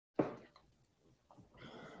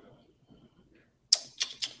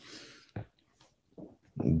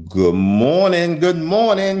Good morning.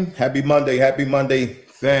 Happy Monday,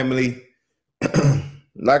 family.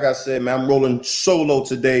 Like I said, man, I'm rolling solo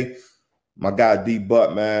today. My guy D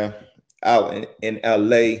Butt, man, out in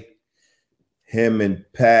LA. Him and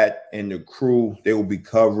Pat and the crew, they will be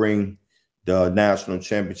covering the national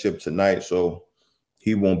championship tonight. So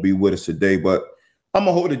he won't be with us today, but I'm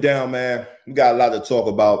gonna hold it down, man. We got a lot to talk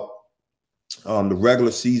about. The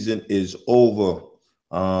regular season is over.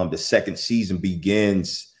 The second season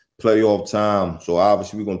begins. Playoff time. So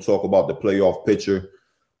obviously we're going to talk about the playoff picture.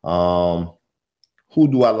 Who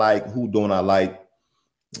do I like? Who don't I like?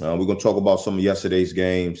 We're going to talk about some of yesterday's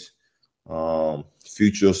games.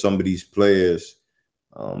 Future of some of these players.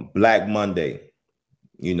 Black Monday.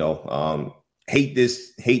 Hate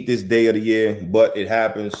this day of the year, but it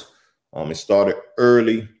happens. It started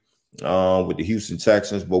early with the Houston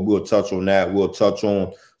Texans, but we'll touch on that. We'll touch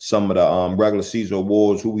on some of the regular season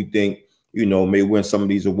awards, who we think may win some of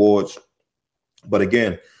these awards. But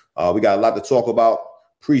again, we got a lot to talk about.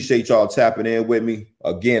 Appreciate y'all tapping in with me.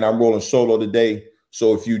 Again, I'm rolling solo today.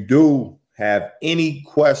 So if you do have any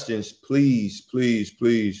questions, please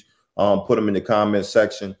put them in the comment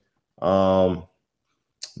section. We're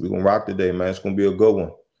going to rock today, man. It's going to be a good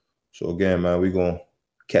one. So again, man, we're going to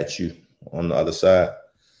catch you on the other side.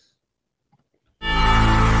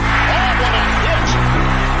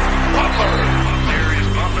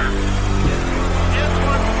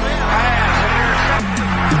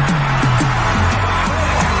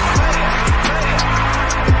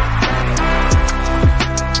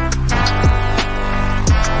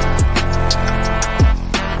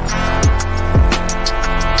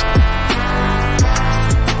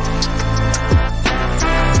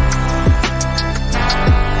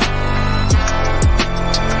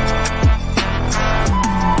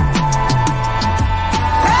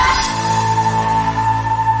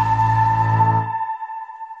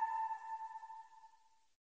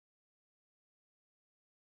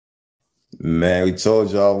 Man, we told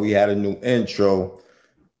y'all we had a new intro.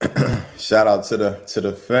 Shout out to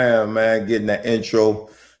the fam, man, getting that intro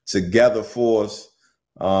together for us.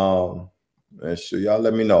 And sure, y'all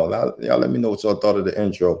let me know. Y'all let me know what y'all thought of the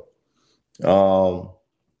intro.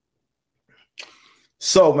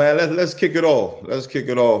 So man, let's kick it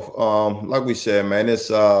off. Like we said, man, it's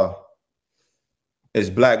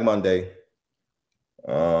Black Monday.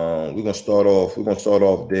 We're gonna start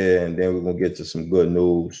off there, and then we're gonna get to some good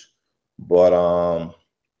news. But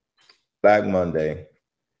Black Monday,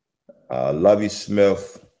 Lovie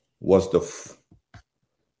Smith was I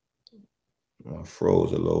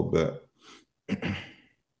froze a little bit.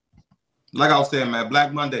 Like I was saying, man,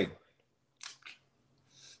 Black Monday,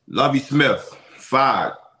 Lovie Smith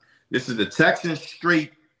fired. This is the Texans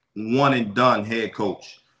straight one and done head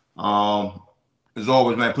coach. As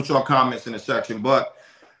always, man, put your comments in the section. But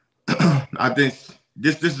I think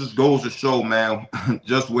this just goes to show, man,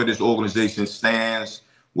 just where this organization stands,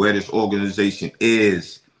 where this organization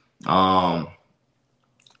is.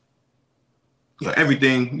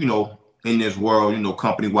 Everything, in this world,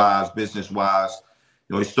 company-wise, business-wise,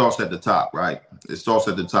 it starts at the top, right? It starts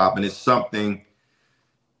at the top, and it's something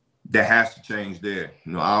that has to change there.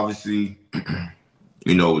 Obviously,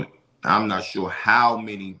 I'm not sure how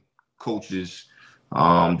many coaches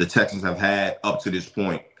the Texans have had up to this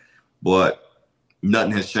point, but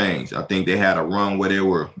nothing has changed. I think they had a run where they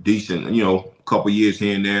were decent, a couple years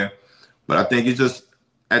here and there. But I think it's just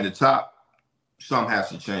at the top, something has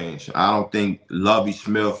to change. I don't think Lovie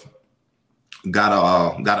Smith got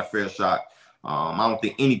a fair shot. I don't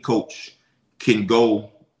think any coach can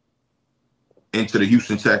go into the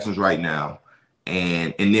Houston Texans right now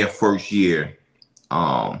and in their first year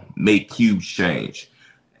make huge change.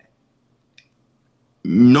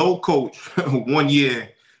 No coach 1 year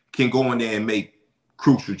can go in there and make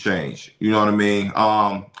crucial change. You know what I mean?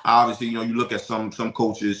 Obviously, you look at some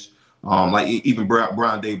coaches, like even Brian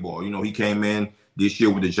Daboll, he came in this year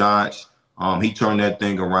with the Giants. He turned that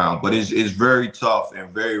thing around. But it's very tough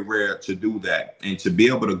and very rare to do that. And to be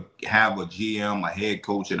able to have a GM, a head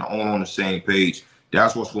coach, and an owner on the same page,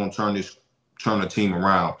 that's what's going to turn the team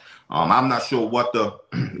around. I'm not sure what the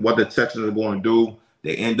Texans are going to do.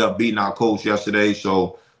 They end up beating our coach yesterday,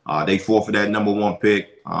 so they forfeit that number 1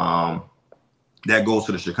 pick. That goes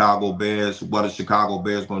to the Chicago Bears. What the Chicago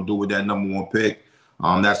Bears going to do with that number 1 pick?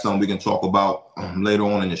 That's something we can talk about later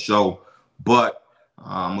on in the show. But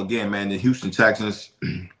again, man, the Houston Texans,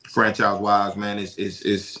 franchise-wise, man,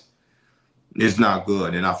 is not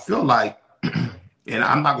good. And I feel like, and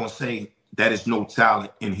I'm not going to say that it's no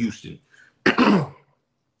talent in Houston.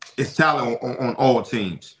 It's talent on all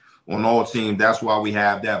teams. on all teams. That's why we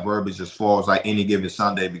have that verbiage as far as like any given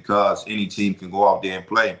Sunday, because any team can go out there and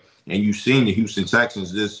play. And you've seen the Houston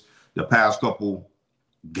Texans the past couple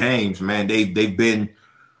games, man. They've been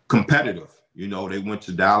competitive. You know, they went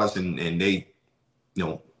to Dallas and they, you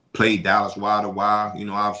know, played Dallas wire to wire. You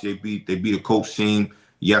know, obviously they beat a coach team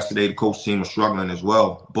yesterday. The coach team was struggling as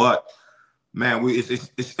well. But man,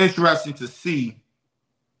 it's interesting to see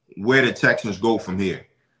where the Texans go from here.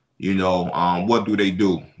 You know, what do they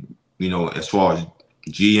do? You know, as far as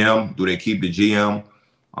GM, do they keep the GM?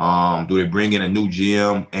 Do they bring in a new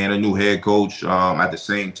GM and a new head coach at the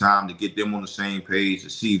same time to get them on the same page to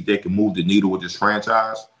see if they can move the needle with this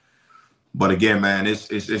franchise? But again, man,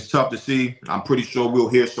 it's tough to see. I'm pretty sure we'll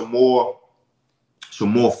hear some more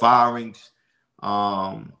firings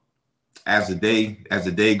as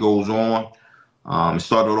the day goes on. It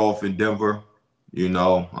started off in Denver, you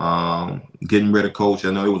know, getting rid of coach.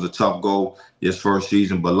 I know it was a tough goal this first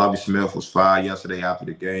season, but Lovie Smith was fired yesterday after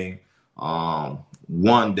the game.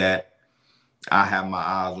 One that I have my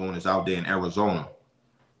eyes on is out there in Arizona.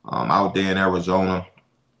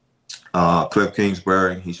 Cliff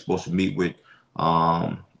Kingsbury, he's supposed to meet with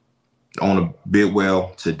owner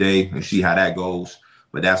Bidwell today and see how that goes.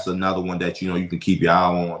 But that's another one that, you know, you can keep your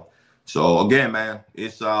eye on. So again, man,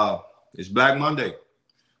 it's Black Monday.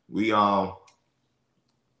 We gonna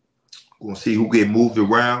see who get moved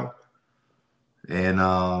around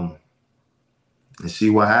and see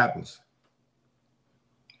what happens.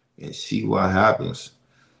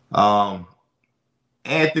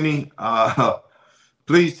 Anthony,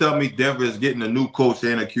 please tell me Denver is getting a new coach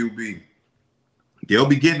and a QB. They'll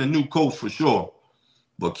be getting a new coach for sure.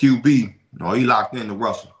 But QB, no, he locked into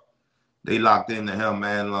Russell. They locked into him,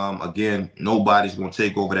 man. Again, nobody's going to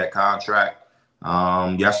take over that contract.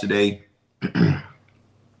 Yesterday,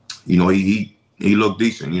 you know, he looked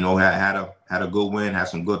decent. You know, had a good win, had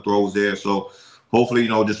some good throws there. So hopefully, you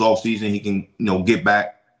know, this offseason he can, you know, get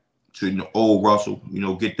back to, you know, old Russell. You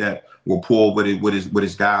know, get that rapport with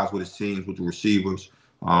his guys, with his teams, with the receivers.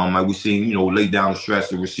 Like we seen, you know, late down the stretch,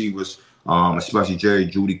 the receivers, especially Jerry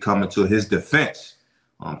Jeudy, coming to his defense.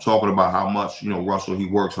 Talking about how much, you know, Russell, he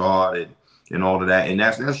works hard and all of that. And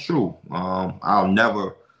that's true. I'll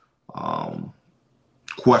never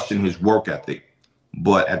question his work ethic.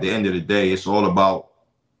 But at the end of the day, it's all about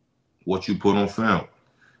what you put on film.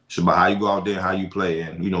 It's about how you go out there, how you play.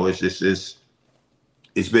 And, you know, it's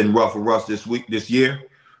been rough for us this year.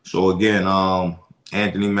 So, again,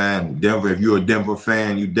 Anthony, man, Denver, if you're a Denver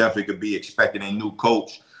fan, you definitely could be expecting a new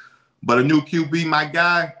coach. But a new QB, my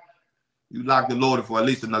guy, you locked and loaded for at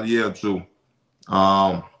least another year or two.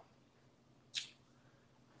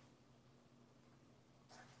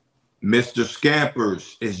 Mr.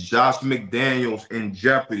 Scampers, is Josh McDaniels in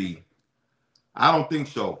jeopardy? I don't think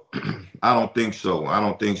so. I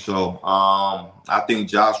think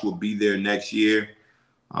Josh will be there next year.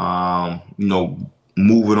 You know,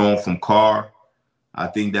 moving on from Carr, I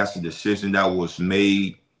think that's a decision that was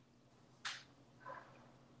made.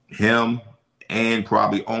 Him and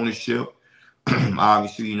probably ownership.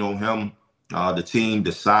 Obviously, you know, him, the team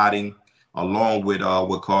deciding, along with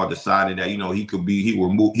Carr deciding that, you know, he could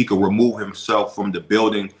remove himself from the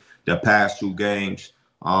building the past two games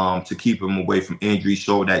to keep him away from injury,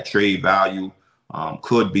 so that trade value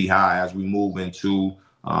could be high as we move into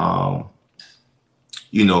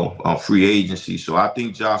free agency. So I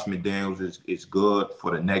think Josh McDaniels is good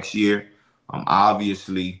for the next year.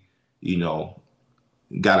 Obviously, you know,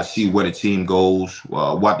 got to see where the team goes,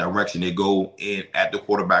 what direction they go in at the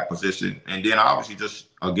quarterback position. And then obviously just,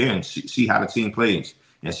 again, see how the team plays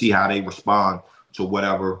and see how they respond to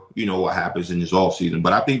whatever, you know, what happens in this offseason.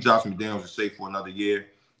 But I think Josh McDaniels is safe for another year.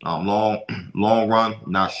 Long run,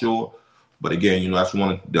 not sure. But again, you know, that's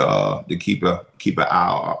one to keep an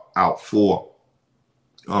eye out for.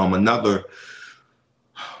 Another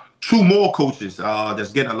two more coaches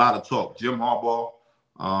that's getting a lot of talk. Jim Harbaugh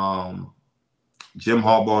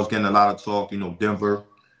is getting a lot of talk. You know, Denver.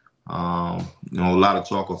 You know, a lot of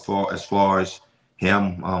talk as far as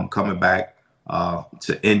him coming back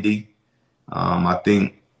to Indy. I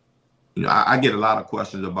think, you know, I get a lot of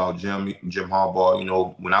questions about Jim Harbaugh. You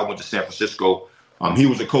know, when I went to San Francisco, he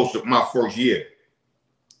was a coach of my first year,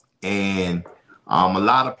 and a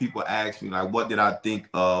lot of people ask me, like, what did I think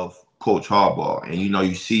of Coach Harbaugh? And, you know,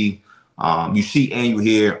 you see and you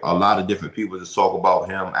hear a lot of different people just talk about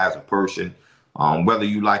him as a person, whether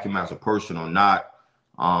you like him as a person or not.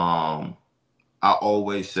 I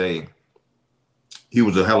always say he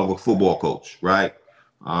was a hell of a football coach, right?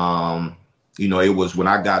 You know, it was, when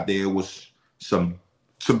I got there, it was some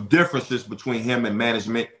differences between him and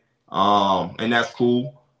management, and that's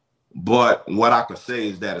cool. But what I could say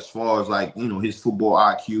is that as far as like, his football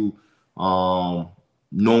IQ,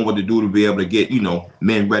 knowing what to do to be able to get,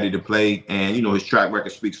 men ready to play, and, his track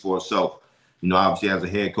record speaks for itself. Obviously as a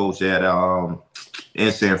head coach at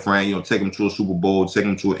in San Fran, take him to a Super Bowl, take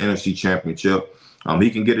him to an NFC championship. He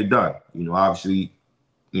can get it done. Obviously,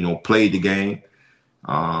 played the game,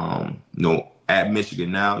 at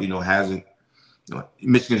Michigan now, hasn't,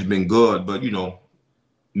 Michigan's been good, but,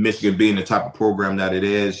 Michigan being the type of program that it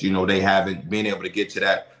is, they haven't been able to get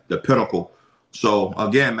to the pinnacle. So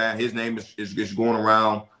again, man, his name is going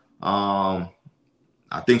around. I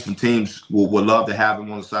think some teams would love to have him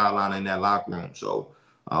on the sideline in that locker room. So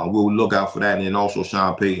we'll look out for that. And then also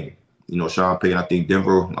Sean Payton. Sean Payton, I think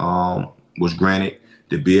Denver was granted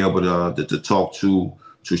to be able to talk to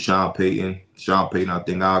Sean Payton. Sean Payton, I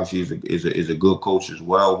think, obviously is a good coach as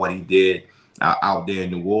well, what he did out there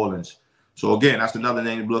in New Orleans. So, again, that's another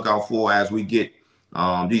name to look out for as we get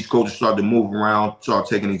these coaches start to move around, start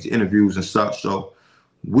taking these interviews and such. So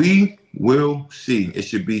we will see. It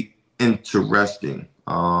should be interesting.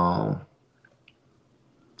 We're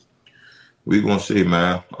going to see,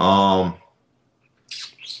 man.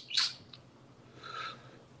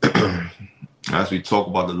 As we talk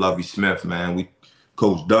about the Lovie Smith, man,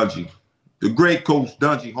 Coach Dungy, the great Coach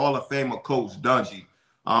Dungy, Hall of Famer Coach Dungy.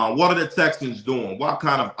 What are the Texans doing? What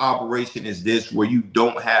kind of operation is this where you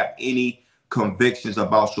don't have any convictions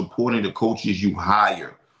about supporting the coaches you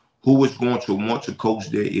hire? Who is going to want to coach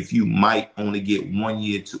there if you might only get 1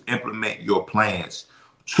 year to implement your plans?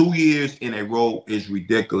 2 years in a row is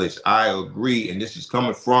ridiculous. I agree. And this is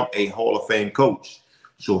coming from a Hall of Fame coach.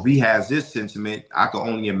 So if he has this sentiment, I can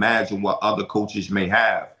only imagine what other coaches may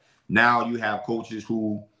have. Now you have coaches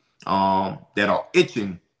who that are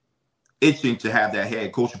itching to have that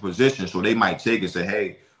head coaching position. So they might take it and say,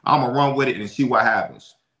 hey, I'm going to run with it and see what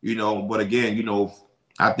happens. But again,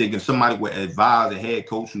 I think if somebody would advise a head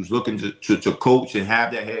coach who's looking to coach and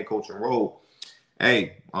have that head coaching role,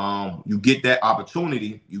 hey, you get that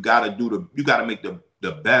opportunity, you got to make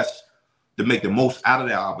the best to make the most out of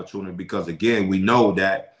that opportunity, because again, we know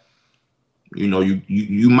that,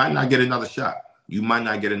 you might not get another shot. You might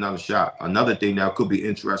not get another shot. Another thing that could be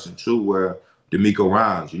interesting too, where DeMeco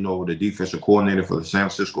Ryans, the defensive coordinator for the San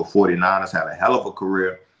Francisco 49ers, had a hell of a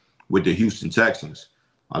career with the Houston Texans.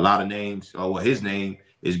 A lot of names, his name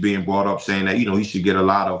is being brought up saying that, he should get a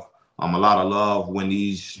lot of love when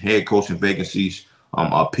these head coaching vacancies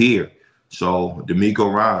appear. So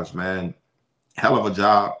DeMeco Ryans, man, hell of a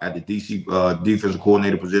job at the DC defensive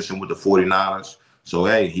coordinator position with the 49ers. So,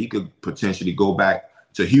 hey, he could potentially go back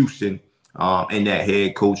to Houston in that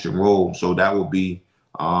head coaching role. So that would be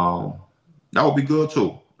good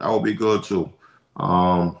too. That would be good too.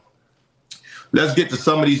 Let's get to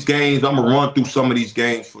some of these games. I'm going to run through some of these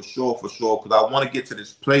games for sure, because I want to get to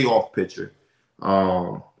this playoff picture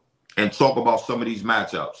and talk about some of these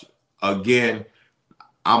matchups. Again,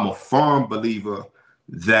 I'm a firm believer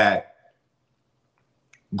that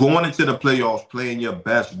going into the playoffs, playing your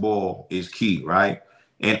best ball is key, right?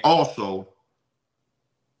 And also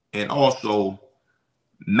matchups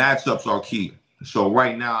are key. So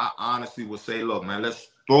right now, I honestly would say, look, man, let's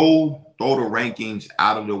throw the rankings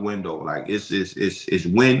out of the window. Like it's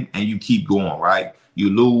win and you keep going, right?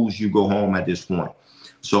 You lose, you go home at this point.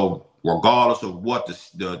 So regardless of what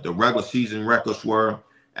the regular season records were,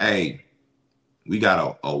 hey, we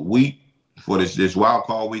got a week for this wild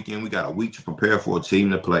card weekend. We got a week to prepare for a team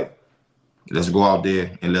to play. Let's go out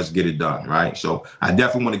there and let's get it done, right? So I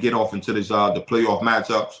definitely want to get off into this the playoff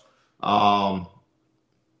matchups.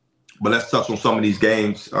 But let's touch on some of these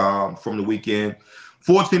games from the weekend.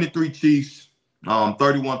 14-3 Chiefs,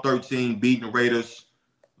 31-13 beating the Raiders.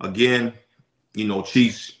 Again,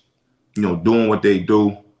 Chiefs, doing what they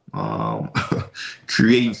do,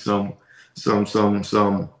 creating some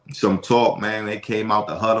talk, man. They came out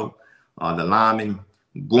the huddle. The linemen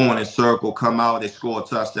going in circle, come out, they score a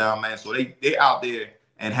touchdown, man. So they out there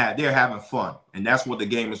and they're having fun. And that's what the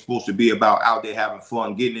game is supposed to be about, out there having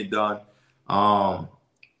fun, getting it done.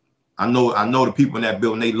 I know the people in that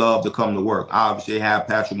building, they love to come to work. Obviously, they have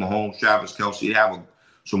Patrick Mahomes, Travis Kelce. They have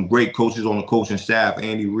some great coaches on the coaching staff,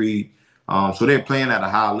 Andy Reid. So they're playing at a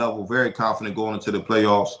high level, very confident going into the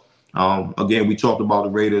playoffs. Again, we talked about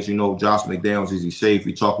the Raiders. Josh McDaniels, is he safe?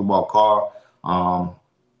 We talked about Carr.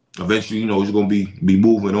 Eventually, he's going to be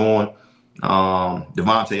moving on.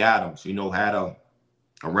 Devontae Adams, had a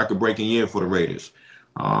record-breaking year for the Raiders.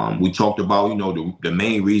 We talked about, the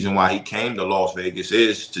main reason why he came to Las Vegas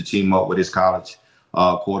is to team up with his college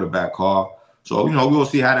quarterback, Carr. So, we'll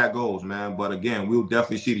see how that goes, man. But, again, we'll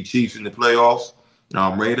definitely see the Chiefs in the playoffs.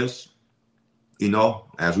 Raiders, you know,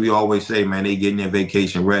 as we always say, man, they getting their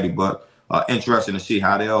vacation ready. But interesting to see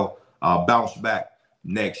how they'll bounce back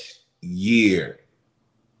next year.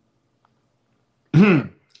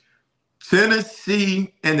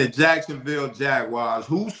 Tennessee and the Jacksonville Jaguars.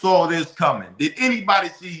 Who saw this coming? Did anybody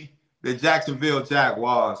see the Jacksonville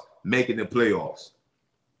Jaguars making the playoffs?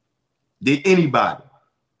 Did anybody?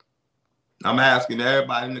 I'm asking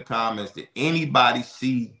everybody in the comments, did anybody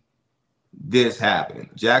see this happening?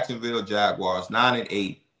 Jacksonville Jaguars,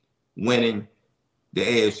 9-8, winning the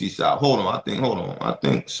AFC South. Hold on. I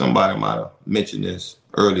think somebody might have mentioned this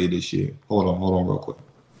earlier this year. Hold on real quick.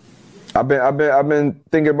 I've been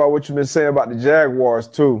thinking about what you've been saying about the Jaguars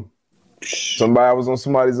too. I was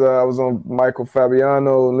on Michael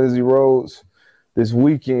Fabiano and Lindsey Rhodes this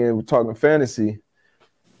weekend. We're talking fantasy.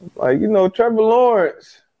 Like, you know, Trevor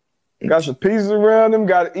Lawrence got some pieces around him,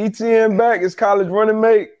 got ETN back, his college running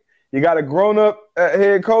mate. You got a grown-up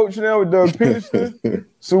head coach now with Doug Peterson,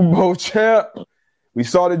 Super Bowl champ. We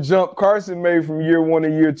saw the jump Carson made from year 1 to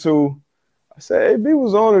year 2. I said, AB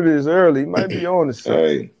was on to this early. He might be on to something.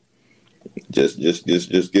 Hey, just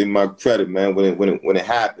give him my credit, man. When it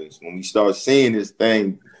happens, when we start seeing this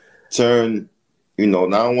thing turn, you know,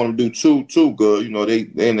 now I don't want to do too good. You know, they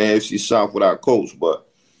in the AFC South with our coach, but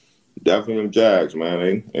definitely them Jags,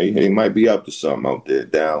 man. They might be up to something out there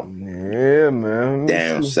down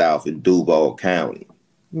south in Duval County.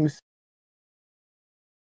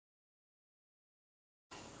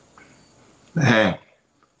 Man.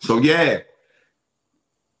 So yeah,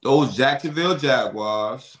 those Jacksonville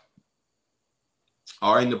Jaguars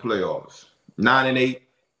are in the playoffs. 9-8.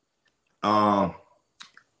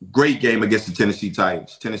 Great game against the Tennessee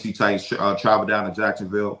Titans. Tennessee Titans traveled down to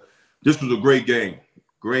Jacksonville. This was a great game.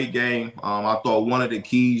 Great game. I thought one of the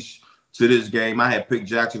keys to this game, I had picked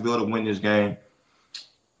Jacksonville to win this game.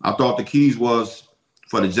 I thought the keys was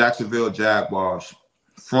for the Jacksonville Jaguars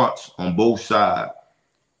fronts on both sides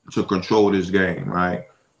to control this game, right?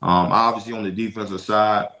 Obviously on the defensive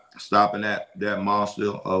side, stopping that monster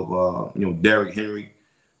of Derrick Henry.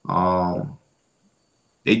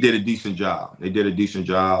 They did a decent job. And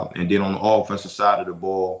then on the offensive side of the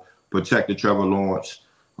ball, protected Trevor Lawrence.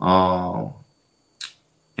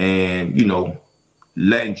 And, you know,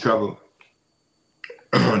 letting Travis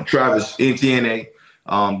Etienne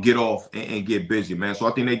get off and get busy, man. So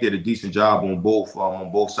I think they did a decent job on both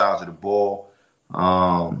sides of the ball.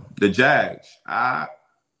 The Jags,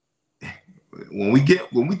 when we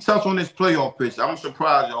touch on this playoff pitch, I'm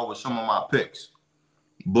surprised over some of my picks.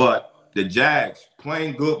 But the Jags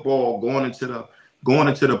playing good ball going into the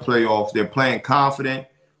playoffs. They're playing confident.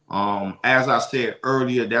 As I said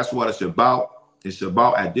earlier, that's what it's about. It's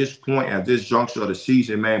about at this point, at this juncture of the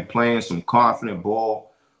season, man, playing some confident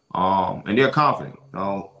ball. And they're confident.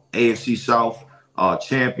 AFC South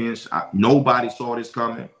champions. Nobody saw this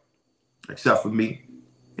coming except for me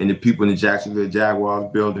and the people in the Jacksonville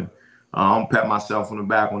Jaguars building. I'm pat myself on the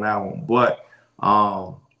back on that one. But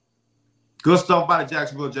good stuff by the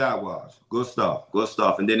Jacksonville Jaguars. Good stuff.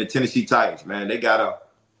 And then the Tennessee Titans, man, they got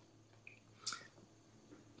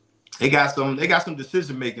some decisions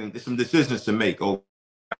to make. Oh,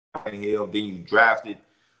 then you drafted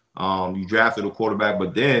a quarterback,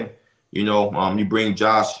 but then you bring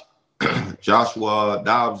Joshua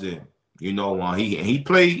Dobbs in. He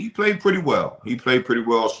played pretty well.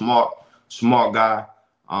 Smart guy.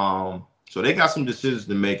 So they got some decisions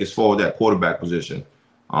to make as far as that quarterback position.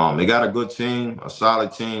 They got a good team, a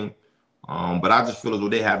solid team, but I just feel as though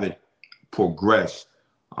they haven't progressed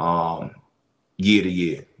year to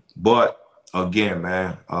year. But again,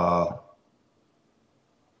 man,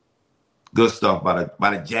 good stuff by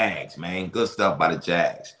the Jags, man. Good stuff by the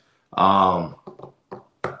Jags.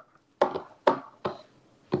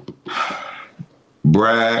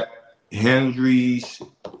 Brad Hendry's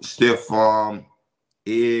stiff arm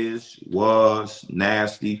was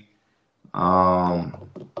nasty.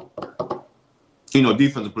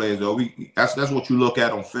 Defensive players though, that's what you look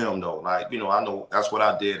at on film though. Like, I know that's what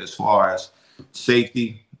I did as far as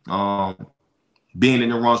safety, being in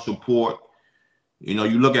the run support.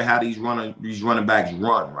 You look at how these running backs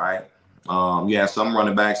run, right? You had some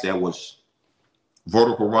running backs that was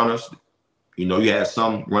vertical runners. You had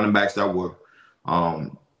some running backs that were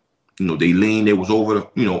they lean, they was over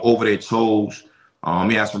their toes.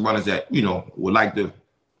 You had some runners that, would like to,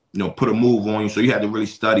 put a move on you. So you had to really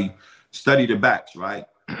study the backs, right?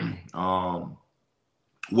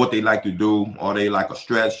 What they like to do. Are they like a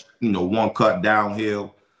stretch, one cut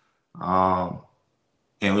downhill? And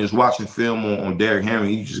just watching film on Derrick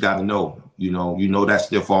Henry, you just got to know, that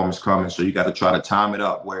stiff arm is coming. So you got to try to time it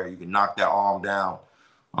up where you can knock that arm down.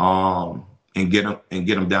 and get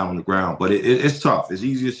them down on the ground. But it's tough. It's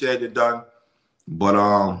easier said than done. But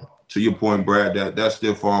to your point, Brad, that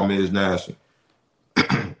stiff arm is nasty.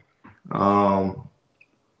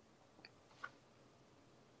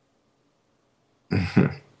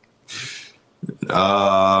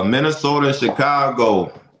 Minnesota,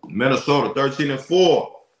 Chicago. Minnesota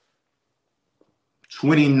 13-4.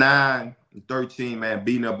 29-13, man,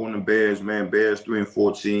 beating up on the Bears, man. Bears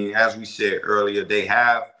 3-14. As we said earlier, they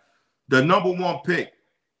have the number 1 pick.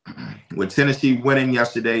 With Tennessee winning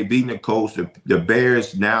yesterday, beating the Colts, the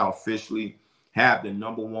Bears now officially have the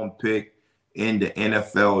number 1 pick in the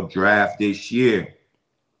NFL draft this year.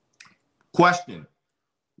 Question: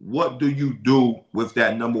 what do you do with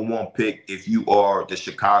that number 1 pick if you are the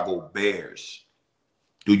Chicago Bears?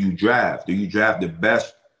 Do you draft? Do you draft the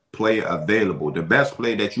best player available, the best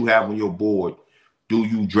player that you have on your board? Do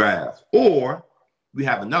you draft? Or we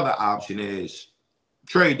have another option is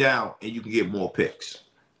trade down and you can get more picks.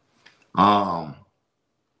 I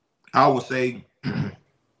would say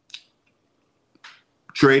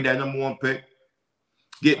trade that number 1 pick,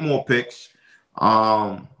 get more picks.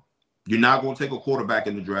 You're not going to take a quarterback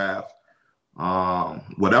in the draft.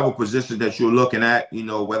 Whatever position that you're looking at,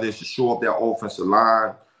 whether it's to shore up that offensive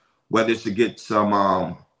line, whether it's to get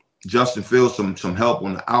some Justin Fields some help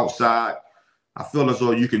on the outside, I feel as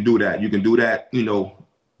though you can do that. You can do that,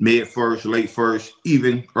 mid first, late first,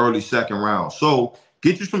 even early second round. So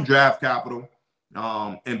get you some draft capital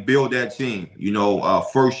and build that team.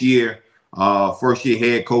 First year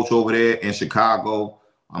head coach over there in Chicago.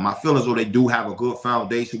 I feel as though they do have a good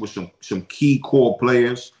foundation with some key core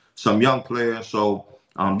players, some young players. So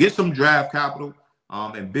get some draft capital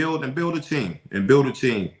and build a team.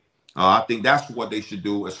 I think that's what they should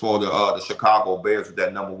do as for the Chicago Bears with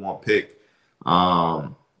that number 1 pick.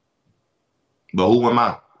 But who am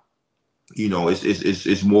I?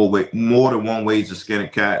 It's more than one way to skin a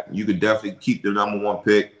cat. You could definitely keep the number 1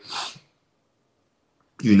 pick.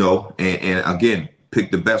 And again, pick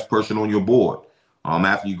the best person on your board.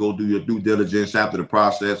 After you go do your due diligence, after the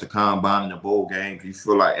process, the combine and the bowl game, if you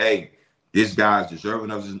feel like, hey, this guy's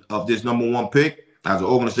deserving of this number 1 pick as an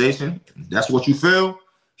organization, that's what you feel,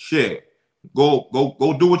 shit, go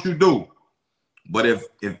do what you do. But if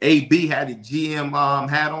AB had the GM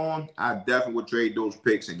hat on, I definitely would trade those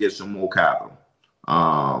picks and get some more capital.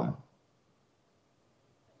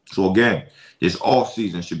 So again, this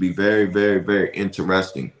offseason should be very, very, very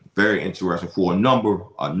interesting. Very interesting for a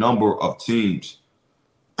number of teams.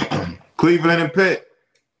 Cleveland and Pitt.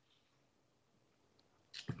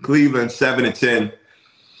 Cleveland 7-10.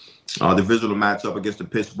 Divisional matchup against the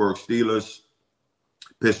Pittsburgh Steelers.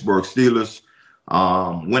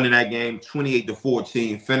 Winning that game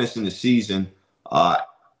 28-14, finishing the season at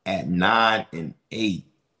 9-8.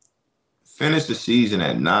 Finished the season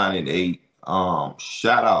at 9-8.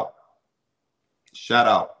 Shout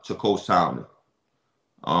out to Coach Tomlin.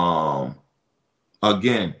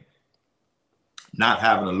 Again, not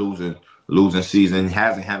having a losing season.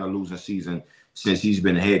 Hasn't had a losing season since he's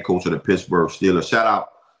been the head coach of the Pittsburgh Steelers. Shout out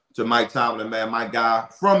to Mike Tomlin, man, my guy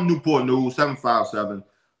from Newport News, 757.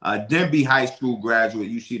 Denby High School graduate.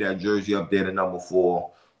 You see that jersey up there, the number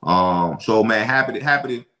 4. So man,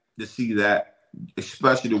 happy to see that,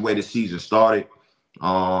 especially the way the season started,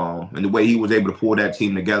 and the way he was able to pull that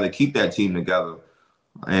team together, keep that team together,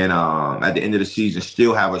 and at the end of the season,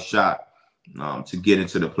 still have a shot to get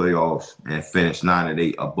into the playoffs and finish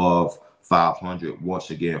 9-8 above 500 once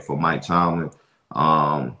again for Mike Tomlin.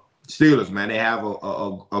 Steelers, man, they have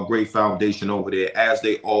a great foundation over there, as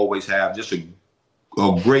they always have. Just a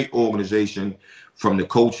great organization from the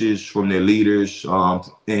coaches, from their leaders, and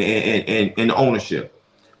the ownership.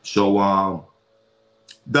 So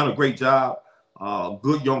done a great job.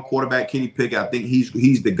 Good young quarterback, Kenny Pickett. I think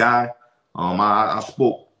he's the guy. I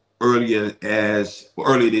spoke earlier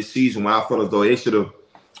this season when I felt as though they should have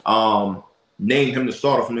named him the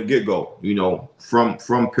starter from the get-go,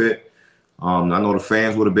 from Pitt. I know the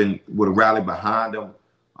fans would have rallied behind him.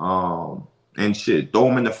 And shit, throw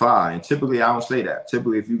him in the fire. And typically, I don't say that.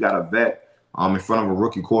 Typically, if you got a vet in front of a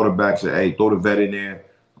rookie quarterback, say, hey, throw the vet in there.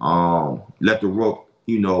 Let the rook,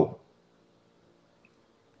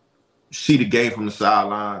 see the game from the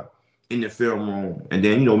sideline in the film room. And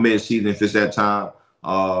then, mid-season, if it's that time,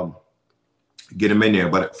 get him in there.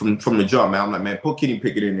 But from the jump, man, I'm like, man, put Kenny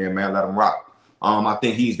Pickett in there, man. Let him rock. I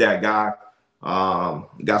think he's that guy.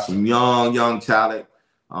 Got some young talent.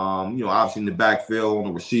 Obviously in the backfield, on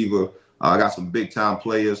the receiver. I got some big-time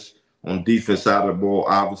players on the defense side of the ball,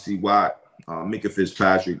 obviously Watt, Minkah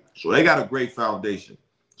Fitzpatrick. So they got a great foundation.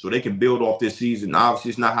 So they can build off this season. Obviously,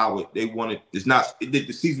 it's not how they wanted. The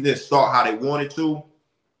season didn't start how they wanted to.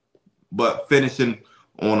 but finishing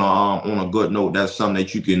on a good note, that's something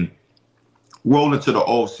that you can roll into the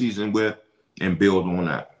off season with and build on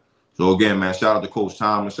that. So again, man, shout out to Coach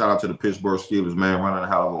Tomlin, shout out to the Pittsburgh Steelers, man, running a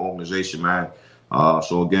hell of an organization, man.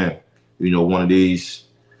 So again, one of these,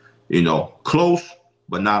 close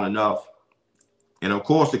but not enough. And of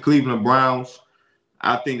course, the Cleveland Browns.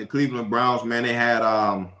 I think the Cleveland Browns, man, they had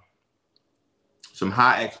some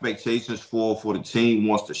high expectations for the team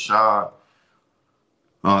once Deshaun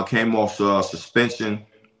came off suspension.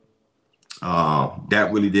 That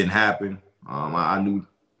really didn't happen. I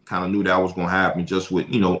kind of knew that was going to happen just with,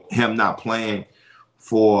 him not playing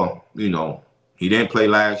for, he didn't play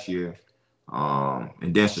last year.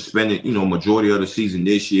 And then suspended, majority of the season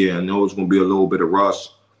this year. I know it's going to be a little bit of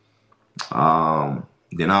rust.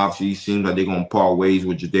 Then obviously it seems like they're going to part ways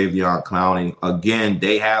with Jadeveon Clowney. Again,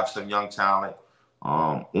 they have some young talent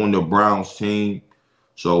on the Browns team.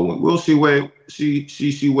 So we'll see where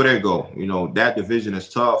they go. That division is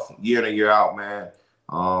tough year in and year out, man.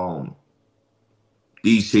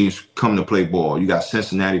 These teams come to play ball. You got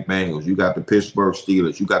Cincinnati Bengals, you got the Pittsburgh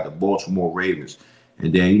Steelers, you got the Baltimore Ravens,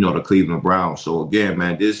 and then the Cleveland Browns. So again,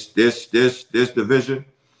 man, this division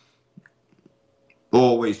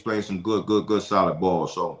always playing some good solid ball.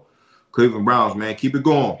 So Cleveland Browns, man, keep it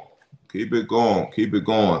going. Keep it going.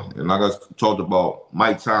 And like I talked about,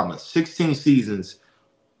 Mike Tomlin, 16 seasons,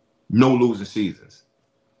 no losing seasons.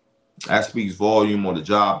 That speaks volume on the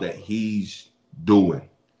job that he's doing.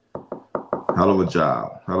 Hell of a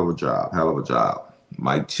job.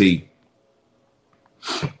 Mike T.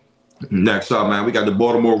 Next up, man, we got the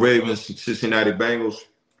Baltimore Ravens, Cincinnati Bengals.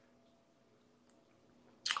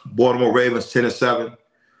 Baltimore Ravens 10-7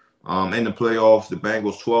 in the playoffs. The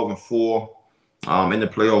Bengals 12-4 in the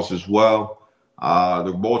playoffs as well.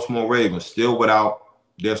 The Baltimore Ravens still without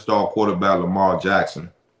their star quarterback Lamar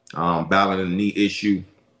Jackson, battling a knee issue.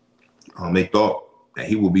 They thought that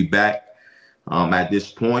he will be back at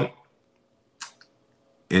this point.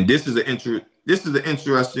 And this is an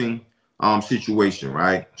interesting situation,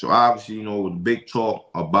 right? So obviously, the big talk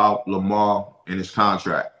about Lamar and his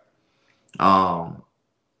contract.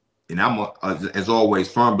 And I'm, as always,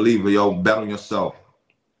 firm believer, bet on yourself.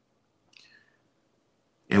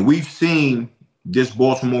 And we've seen this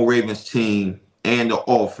Baltimore Ravens team and the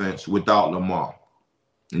offense without Lamar.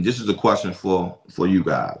 And this is a question for you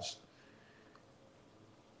guys.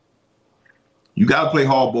 You got to play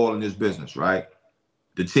hardball in this business, right?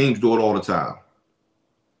 The teams do it all the time.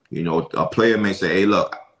 A player may say, hey,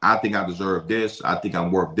 look, I think I deserve this. I think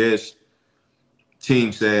I'm worth this.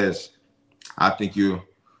 Team says, I think you're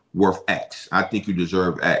worth X. I think you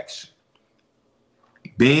deserve X.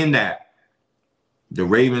 Being that the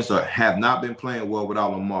Ravens have not been playing well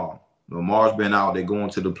without Lamar. Lamar's been out. They're going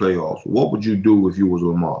to the playoffs. What would you do if you was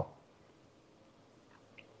Lamar?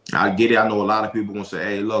 I get it. I know a lot of people going to say,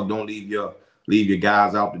 hey, look, don't leave your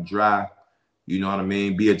guys out to dry. You know what I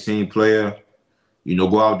mean? Be a team player.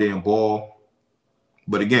 Go out there and ball.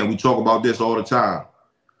 But again, we talk about this all the time.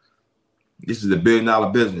 This is a $1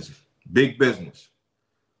 billion business. Big business.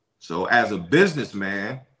 So as a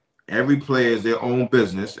businessman, every player is their own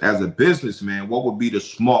business. As a businessman, what would be the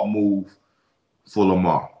smart move for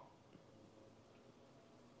Lamar?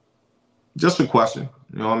 Just a question.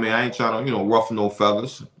 I ain't trying to, ruffle no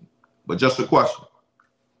feathers, but just a question.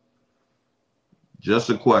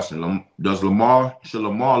 Just a question. Should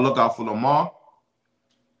Lamar look out for Lamar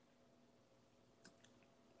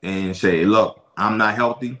and say, look, I'm not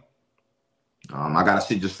healthy. I got to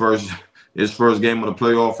sit this first game of the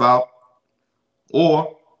playoff out.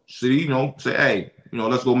 Or should he, say, hey,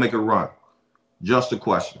 let's go make a run. Just a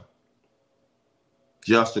question.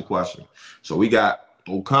 So we got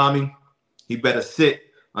Okami. He better sit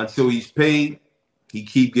until he's paid. He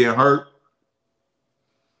keep getting hurt.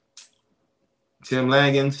 Tim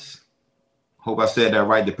Langens, hope I said that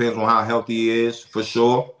right. Depends on how healthy he is, for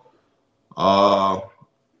sure.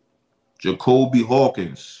 Jacoby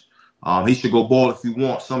Hawkins. He should go ball if he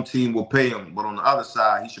wants. Some team will pay him. But on the other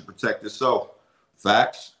side, he should protect himself.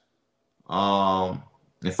 Facts. If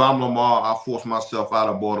I'm Lamar, I'll force myself out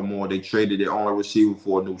of Baltimore. They traded their only receiver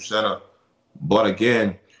for a new center. But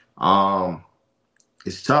again,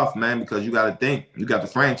 it's tough, man, because you got to think. You got the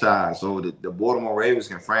franchise. So the Baltimore Ravens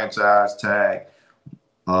can franchise tag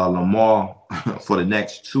Lamar for the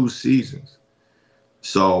next 2 seasons.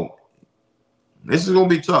 So this is going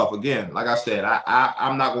to be tough. Again, like I said,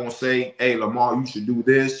 I'm not going to say, hey, Lamar, you should do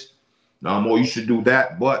this, or you should do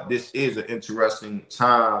that. But this is an interesting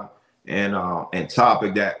time and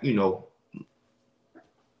topic that,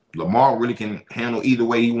 Lamar really can handle either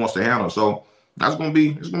way he wants to handle. So it's going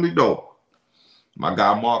to be dope. My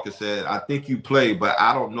guy Marcus said, I think you play, but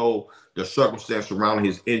I don't know the circumstance surrounding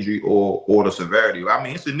his injury or the severity. I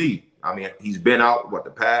mean, it's a knee. I mean, he's been out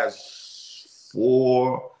the past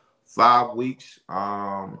 4-5 weeks.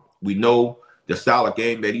 We know the style of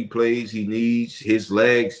game that he plays. He needs his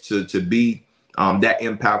legs to be that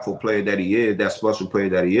impactful player that he is, that special player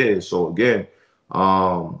that he is. So again,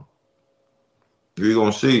 we're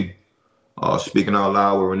gonna see. Speaking out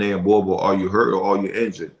loud with Renee and Bobo, are you hurt or are you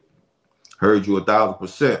injured? Heard you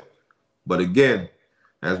 1,000%. But again,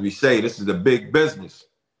 as we say, this is a big business.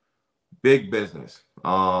 Big business.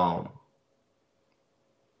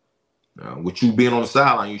 With you being on the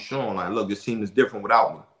sideline, you showing like, look, this team is different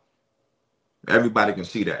without me. Everybody can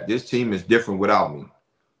see that. This team is different without me.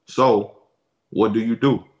 So what do you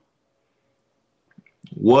do?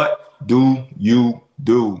 What do you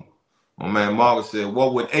do? My man Margaret said,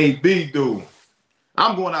 what would AB do?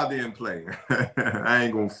 I'm going out there and play. I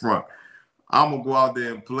ain't going to front. I'm going to go out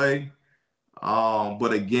there and play.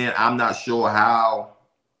 But again, I'm not sure how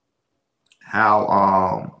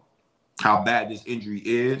bad this injury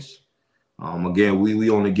is. Again,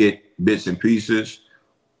 we only get bits and pieces.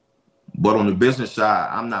 But on the business side,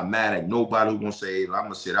 I'm not mad at nobody who's going to say, I'm going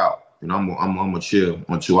to sit out. And I'm going to chill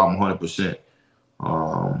until I'm 100%.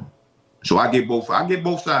 So I get both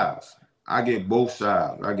sides.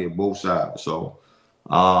 So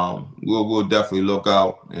we'll definitely look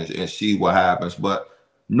out and see what happens. But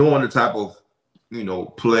knowing the type of,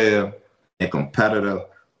 player and competitor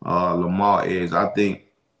Lamar is, I think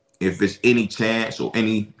if it's any chance or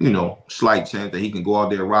any, slight chance that he can go out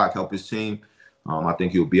there and rock, help his team, I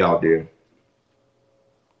think he'll be out there.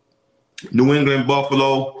 New England,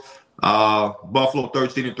 Buffalo. Buffalo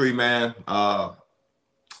 13-3, man.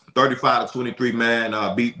 35-23,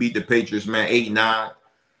 man. Beat the Patriots, man. 8-9.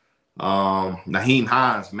 Nyheim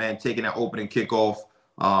Hines, man, taking that opening kickoff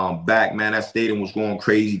back, man. That stadium was going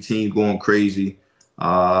crazy. Team going crazy.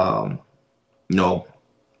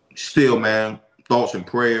 Still, man, thoughts and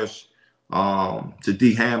prayers to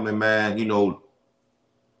D Hamlin, man.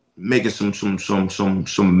 Making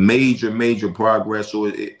some major progress.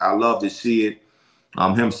 So I love to see it.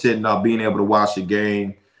 Him sitting up, being able to watch the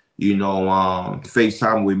game.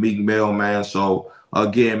 FaceTime with Meek Mill, man. So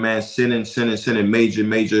again, man, sending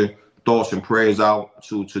major thoughts and prayers out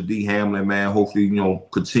to D Hamlin, man. Hopefully,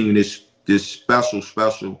 continue this special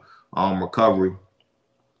recovery.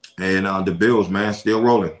 And the Bills, man, still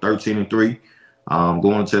rolling, 13-3,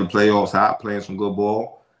 going into the playoffs hot, playing some good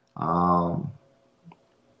ball.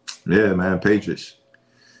 Yeah, man, Patriots,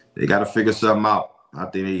 they got to figure something out. I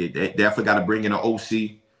think they definitely got to bring in an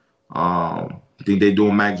OC. I think they're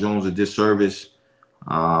doing Mac Jones a disservice.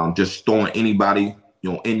 Just throwing anybody,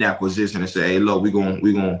 in that position and say, hey, look, we're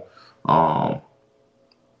gonna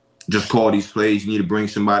just call these plays. You need to bring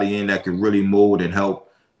somebody in that can really mold and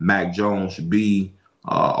help Mac Jones be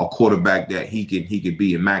a quarterback that he could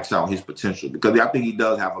be and max out his potential, because I think he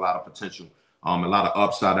does have a lot of potential, a lot of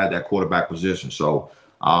upside at that quarterback position. So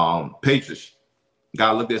Patriots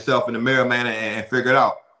gotta look themselves in the mirror, man, and figure it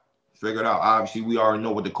out. Obviously, we already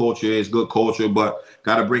know what the culture is, good culture, but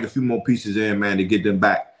got to bring a few more pieces in, man, to get them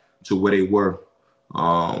back to where they were.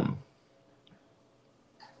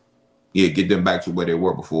 Get them back to where they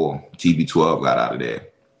were before TB12 got out of there.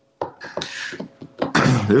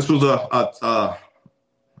 This was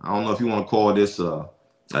I don't know if you want to call this a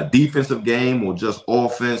defensive game or just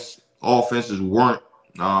offense. Offenses weren't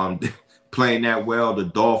playing that well. The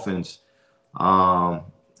Dolphins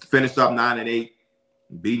finished up 9-8.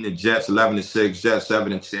 Beating the Jets 11-6, Jets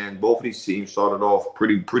 7-10. Both of these teams started off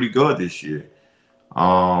pretty good this year.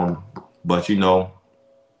 But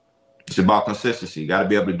it's about consistency. You got to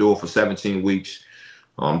be able to do it for 17 weeks.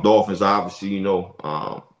 Dolphins, obviously,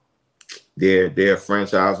 their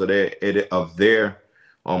franchise of their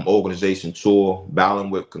organization tour, battling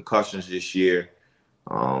with concussions this year.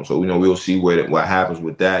 So we'll see what happens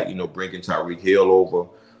with that. Bringing Tyreek Hill over.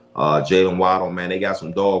 Jalen Waddle, man, they got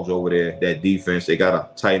some dogs over there. That defense, they got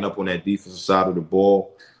to tighten up on that defensive side of the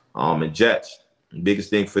ball. And Jets, biggest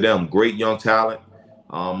thing for them, great young talent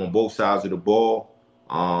on both sides of the ball.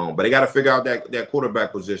 But they got to figure out that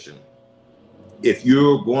quarterback position. If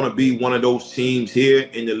you're going to be one of those teams here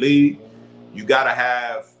in the league, you got to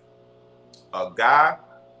have a guy.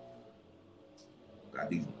 Got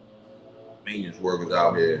these maintenance workers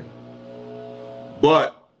out here.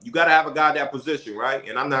 But you got to have a guy at that position, right?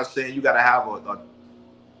 And I'm not saying you got to have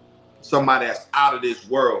somebody that's out of this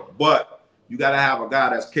world, but you got to have a guy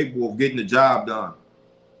that's capable of getting the job done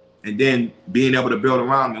and then being able to build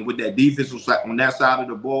around him. And with that defensive side, on that side of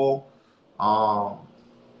the ball,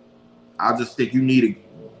 I just think you need to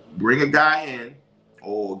bring a guy in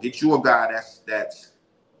or get you a guy that's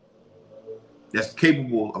that's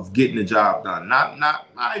capable of getting the job done. Not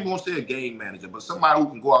even gonna say a game manager, but somebody who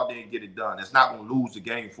can go out there and get it done. That's not gonna lose the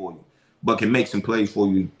game for you, but can make some plays for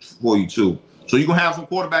you too. So you're gonna have some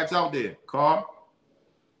quarterbacks out there, Carl.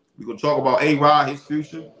 We're gonna talk about A-Rod, his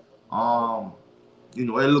future. You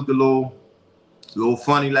know, it looked a little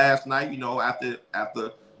funny last night, you know, after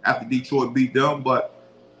Detroit beat them, but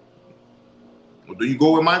do you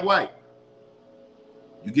go with Mike White?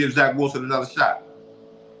 You give Zach Wilson another shot.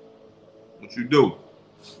 What you do?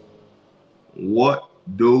 What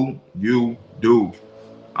do you do?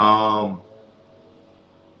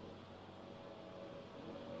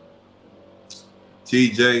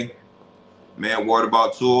 TJ, man, worried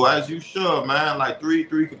about Tua, as you should, man. Like three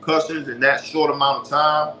concussions in that short amount of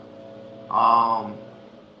time.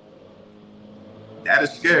 That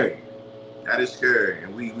is scary. That is scary.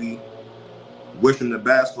 And we wish him the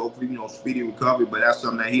best, hopefully, you know, speedy recovery, but that's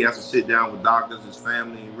something that he has to sit down with doctors, his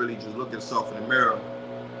family, and really just look at himself in the mirror.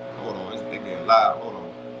 Hold on, it's getting loud. Hold on.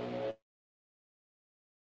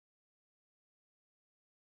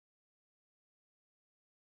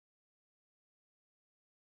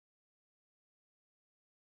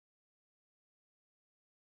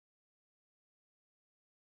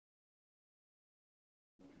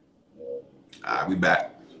 All right, we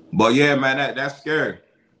back. But yeah, man, that's scary.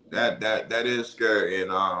 That is scary.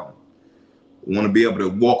 And want to be able to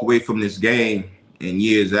walk away from this game and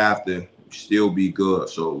years after still be good.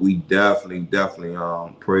 So we definitely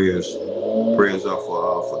prayers up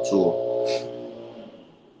for Tua.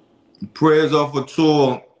 Prayers up for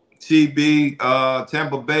Tua. TB,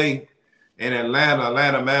 Tampa Bay and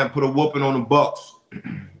Atlanta, man, put a whooping on the Bucks.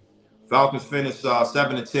 Falcons finished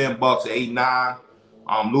 7-10, Bucks 8-9.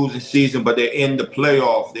 Losing season, but they're in the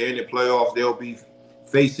playoffs. They'll be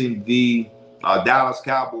facing the Dallas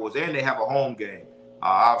Cowboys, and they have a home game.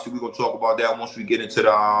 Obviously, we're going to talk about that once we get into the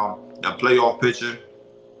playoff picture.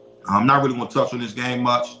 I'm not really going to touch on this game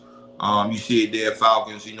much. You see it there.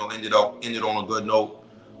 Falcons, you know, ended on a good note.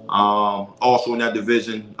 Also in that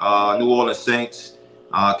division, New Orleans Saints,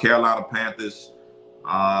 Carolina Panthers.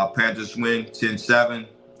 Panthers win 10-7.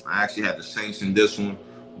 I actually had the Saints in this one,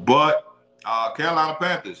 but Carolina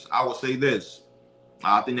Panthers, I would say this.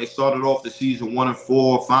 I think they started off the season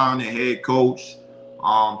 1-4, firing their head coach,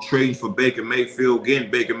 trading for Baker Mayfield, getting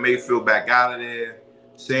Baker Mayfield back out of there,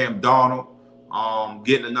 Sam Darnold,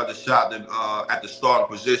 getting another shot at the starting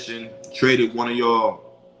position, traded one of your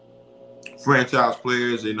franchise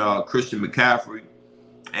players in Christian McCaffrey,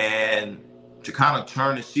 and to kind of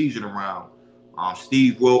turn the season around.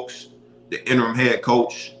 Steve Wilkes, the interim head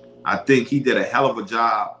coach, I think he did a hell of a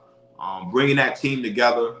job bringing that team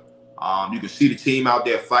together. You can see the team out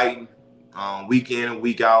there fighting week in and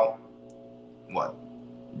week out.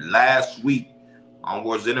 Last week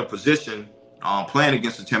was in a position playing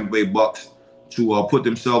against the Tampa Bay Bucks to put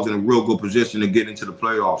themselves in a real good position to get into the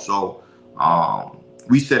playoffs. So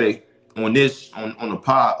we said it on the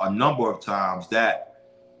pod a number of times that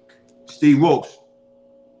Steve Wilkes,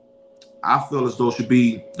 I feel as though should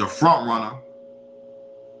be the front runner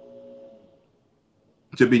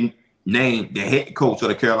to be named the head coach of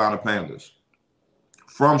the Carolina Panthers.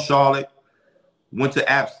 From Charlotte, went to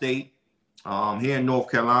App State here in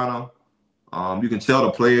North Carolina. You can tell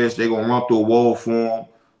the players they're going to run through a wall for him.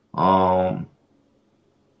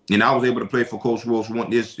 And I was able to play for Coach Wilkes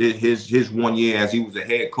his 1 year as he was the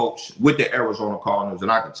head coach with the Arizona Cardinals.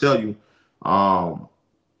 And I can tell you,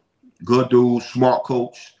 good dude, smart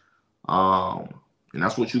coach. And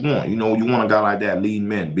that's what you want. You know, you want a guy like that leading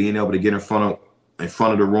men, being able to get in front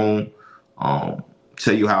of the room,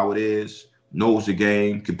 tell you how it is, knows the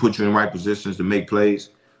game, can put you in the right positions to make plays.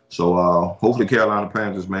 So hopefully Carolina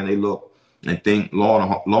Panthers, man, they look and think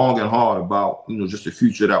long and hard about, you know, just the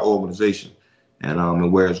future of that organization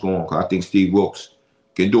and where it's going. Because I think Steve Wilkes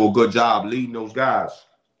can do a good job leading those guys.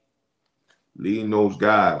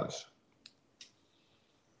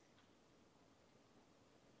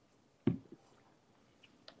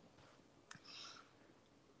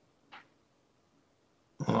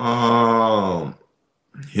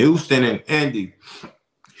 Houston and Indy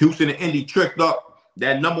tricked up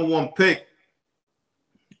that number one pick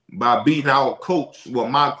by beating our coach,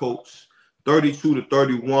 my coach,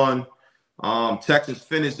 32-31. Texans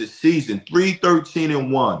finished the season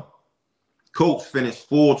 3-13-1. Colts finished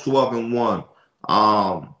 4-12-1.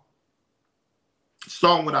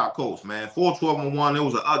 Starting with our Colts, man, 4-12-1. It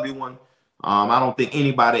was an ugly one. I don't think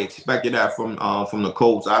anybody expected that from the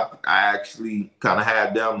Colts. I actually kind of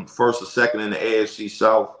had them first or second in the AFC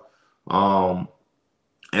South. And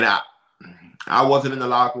I wasn't in the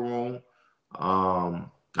locker room.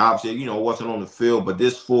 Obviously, you know, wasn't on the field, but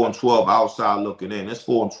this 4-12 outside looking in, this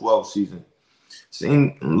 4-12 season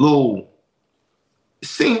seemed a little. It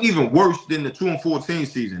seemed even worse than the 2-14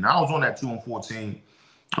 season. I was on that 2-14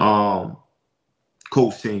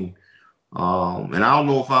 coach team, and I don't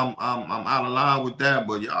know if I'm out of line with that,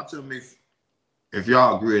 but y'all tell me if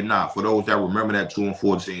y'all agree or not. For those that remember that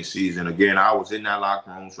 2-14 season, again, I was in that locker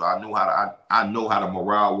room, so I knew I know how the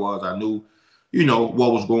morale was. I knew,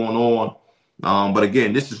 what was going on. But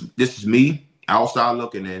again, this is me outside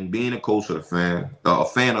looking in, being a coach of the fan, a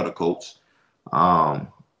fan of the coach.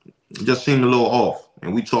 It just seemed a little off.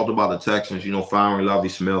 And we talked about the Texans, firing Lovie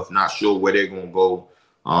Smith, not sure where they're going to go,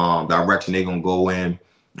 direction they're going to go in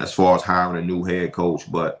as far as hiring a new head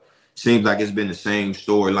coach. But seems like it's been the same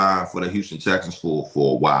storyline for the Houston Texans for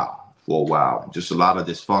a while. Just a lot of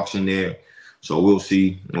dysfunction there. So we'll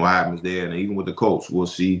see what happens there. And even with the coach, we'll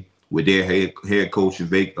see with their head coaching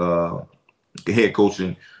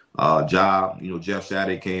job. Jeff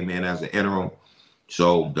Saturday came in as an interim.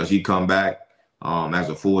 So does he come back as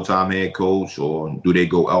a full-time head coach, or do they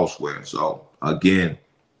go elsewhere? So again,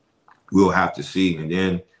 we'll have to see. And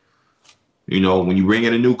then, when you bring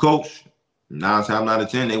in a new coach, 9 times out of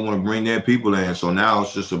 10, they want to bring their people in. So now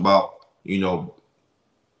it's just about, a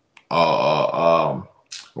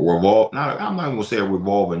revolve. I'm not even gonna say a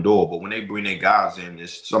revolving door, but when they bring their guys in,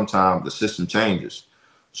 it's sometimes the system changes.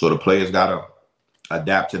 So the players gotta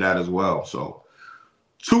adapt to that as well. So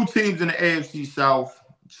 2 teams in the AFC South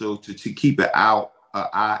to keep an eye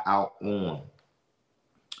out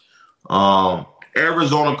on.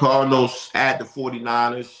 Arizona Cardinals at the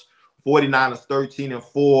 49ers. 49ers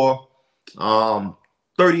 13-4.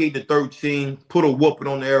 38-13. Put a whooping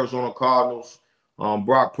on the Arizona Cardinals.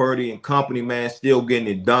 Brock Purdy and company, man, still getting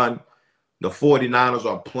it done. The 49ers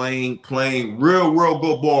are playing real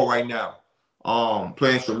good ball right now.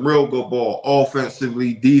 Playing some real good ball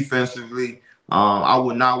offensively, defensively. I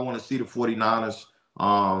would not want to see the 49ers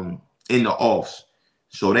in the offs.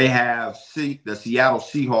 So they have the Seattle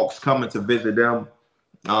Seahawks coming to visit them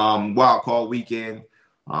wild card weekend.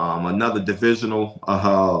 Another divisional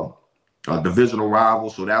rival.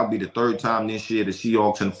 So that'll be the 3rd time this year the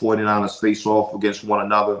Seahawks and 49ers face off against one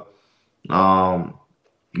another.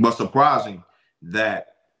 But surprising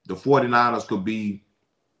that the 49ers could be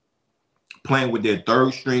playing with their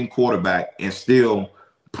 3rd string quarterback and still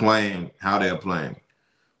playing how they're playing.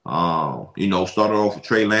 Started off with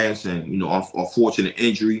Trey Lance and, unfortunate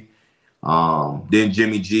injury. Then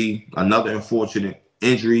Jimmy G, another unfortunate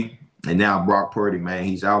injury. And now Brock Purdy, man,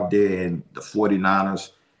 he's out there, and the 49ers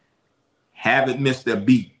haven't missed a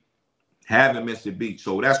beat.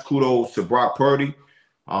 So that's kudos to Brock Purdy.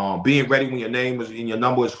 Being ready when your name is and your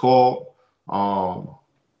number is called.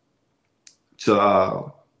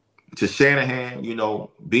 To Shanahan,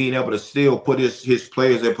 being able to still put his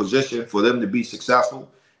players in position for them to be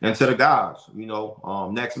successful. And to the guys,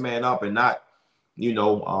 next man up and not,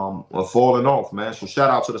 falling off, man. So shout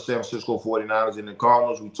out to the San Francisco 49ers and the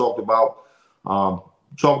Cardinals. We talked about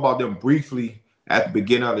them briefly at the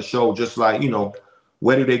beginning of the show, just like,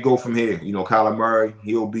 where do they go from here? Kyler Murray,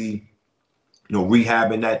 he'll be,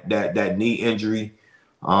 rehabbing that knee injury.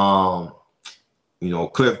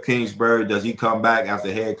 Cliff Kingsbury, does he come back as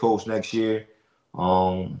the head coach next year?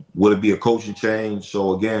 Will it be a coaching change?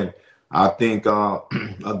 So again, I think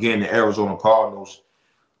the Arizona Cardinals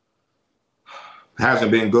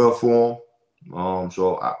hasn't been good for them.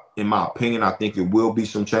 In my opinion, I think it will be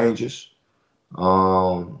some changes.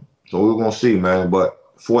 So we're gonna see, man.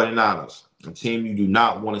 But 49ers, a team you do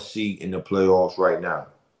not want to see in the playoffs right now.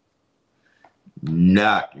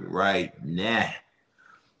 Not right now.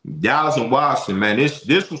 Dallas and Washington, man, this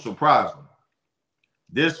was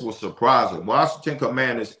surprising. Washington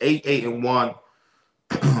Commanders 8-1,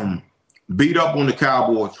 beat up on the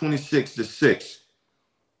Cowboys 26-6.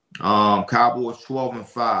 Cowboys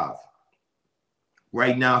 12-5.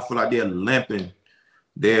 Right now, I feel like they're limping.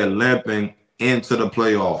 They're limping into the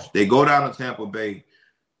playoffs. They go down to Tampa Bay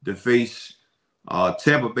to face a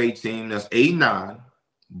Tampa Bay team that's 8-9,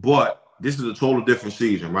 but this is a total different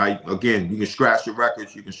season, right? Again, you can scratch your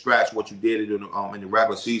records. You can scratch what you did in the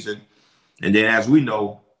regular season. And then, as we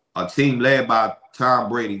know, a team led by Tom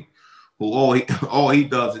Brady, who all he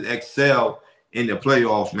does is excel in the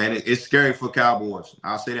playoffs, man. It's scary for Cowboys.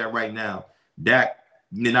 I'll say that right now. Dak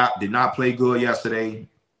did not play good yesterday.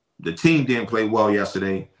 The team didn't play well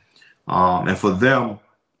yesterday. And for them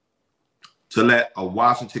to let a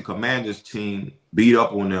Washington Commanders team beat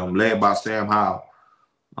up on them, led by Sam Howell,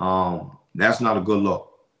 that's not a good look.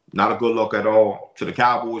 Not a good look at all to the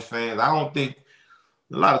Cowboys fans. I don't think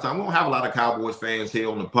a lot of times we don't have a lot of Cowboys fans here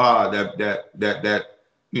on the pod that's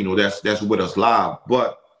with us live.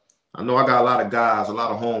 But I know I got a lot of guys, a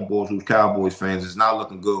lot of homeboys who's Cowboys fans. It's not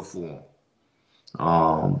looking good for them.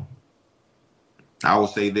 I will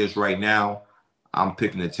say this right now. I'm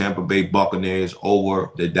picking the Tampa Bay Buccaneers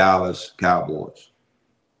over the Dallas Cowboys.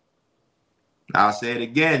 I'll say it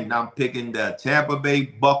again. I'm picking the Tampa Bay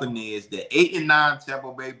Buccaneers, the 8-9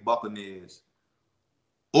 Tampa Bay Buccaneers,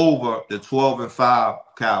 over the 12-5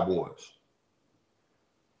 Cowboys.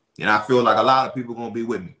 And I feel like a lot of people are going to be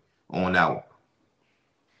with me on that one.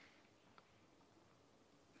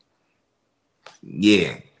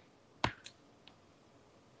 Yeah.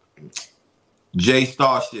 Jay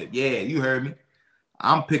Starship. Yeah, you heard me.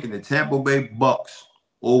 I'm picking the Tampa Bay Bucks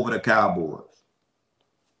over the Cowboys.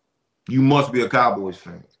 You must be a Cowboys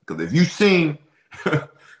fan. Because if you seen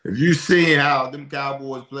how them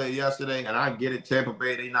Cowboys played yesterday, and I get it, Tampa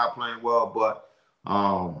Bay, they not playing well, but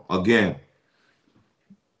again,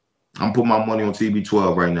 I'm putting my money on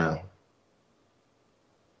TB12 right now.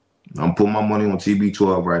 I'm putting my money on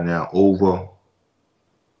TB12 right now over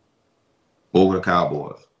the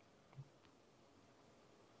Cowboys.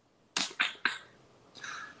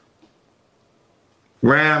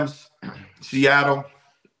 Rams, Seattle,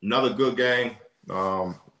 another good game.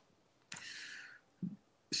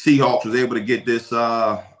 Seahawks was able to get this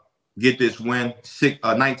win,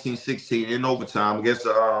 19-16 in overtime against the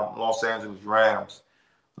Los Angeles Rams.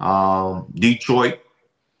 Detroit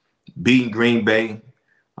beating Green Bay.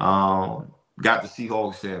 Got the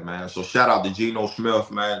Seahawks in, man. So shout out to Geno Smith,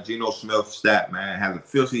 man. Geno Smith stat, man, has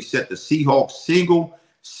officially set the Seahawks single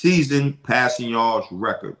season passing yards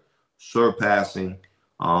record, surpassing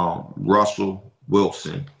Russell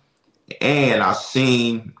Wilson. And I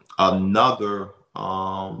seen another,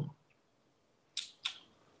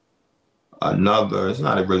 it's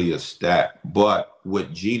not really a stat, but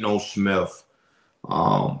with Geno Smith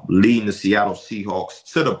leading the Seattle Seahawks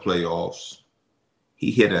to the playoffs,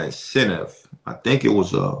 he hit an incentive. I think it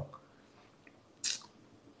was a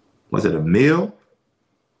meal?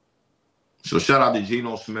 So shout out to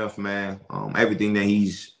Geno Smith, man. Everything that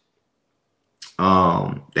he's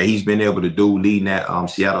been able to do, leading that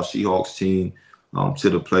Seattle Seahawks team to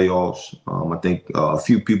the playoffs. I think a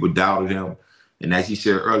few people doubted him. And as he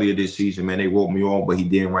said earlier this season, man, they wrote me off, but he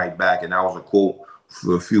didn't write back. And that was a quote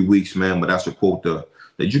for a few weeks, man. But that's a quote that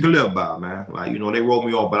you can live by, man. Like, they wrote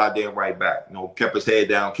me off, but I didn't write back. Kept his head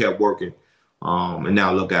down, kept working. And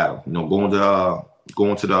now look at him, going to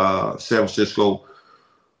the San Francisco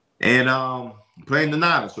and playing the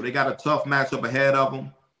Niners. So they got a tough matchup ahead of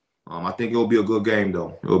them. I think it'll be a good game,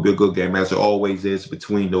 though. It'll be a good game, as it always is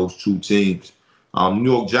between those two teams.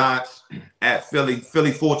 New York Giants at Philly.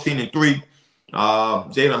 Philly 14-3.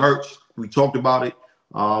 Jalen Hurts, we talked about it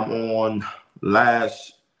on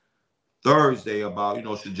last Thursday about,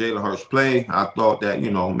 should Jalen Hurts play? I thought that,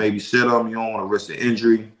 maybe sit him. You don't want to risk the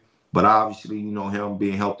injury. But obviously, him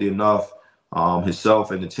being healthy enough,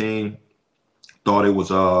 himself and the team thought it was,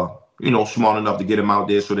 smart enough to get him out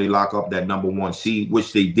there so they lock up that number 1 seed,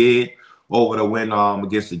 which they did over the win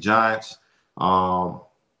against the Giants.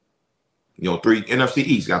 NFC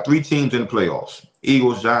East got 3 teams in the playoffs: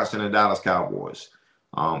 Eagles, Giants, and the Dallas Cowboys.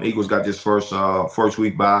 Eagles got this first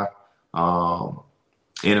week bye.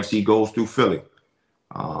 NFC goes through Philly.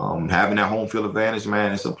 Having that home field advantage,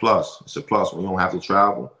 man, it's a plus. It's a plus when you don't have to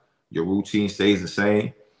travel. Your routine stays the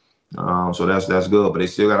same. So that's good. But they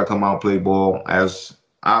still got to come out and play ball. As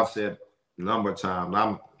I've said a number of times,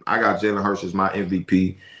 I got Jalen Hurts as my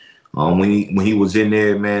MVP. When he was in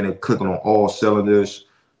there, man, and clicking on all cylinders.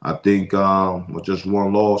 I think with just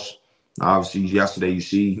one loss, obviously yesterday you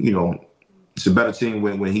see, it's a better team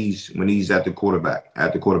when he's at the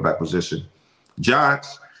quarterback position.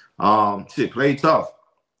 Giants, played tough.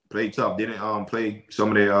 Didn't play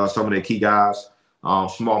some of their key guys.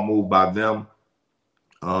 Smart move by them.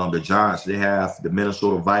 The Giants, they have the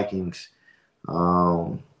Minnesota Vikings.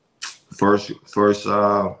 First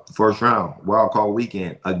round, wild card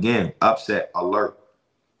weekend. Again, upset alert.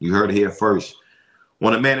 You heard it here first.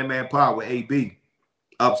 On a man-to-man pod with AB,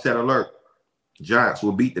 upset alert. Giants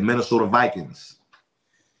will beat the Minnesota Vikings.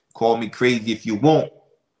 Call me crazy if you want,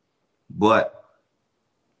 but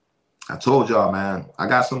I told y'all, man, I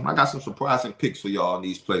got some surprising picks for y'all in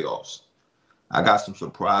these playoffs. I got some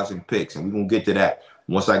surprising picks, and we're gonna get to that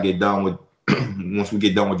once we get done with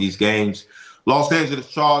these games. Los Angeles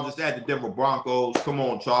Chargers at the Denver Broncos. Come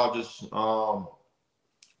on, Chargers.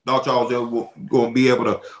 Thought y'all was going to be able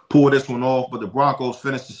to pull this one off, but the Broncos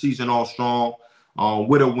finished the season off strong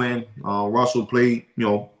with a win. Russell played,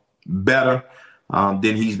 better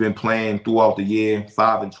than he's been playing throughout the year.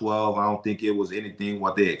 5-12. I don't think it was anything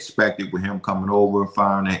what they expected with him coming over,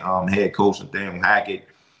 firing the head coach Nathaniel Hackett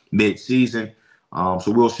mid-season. So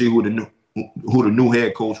we'll see who the new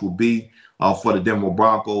head coach will be for the Denver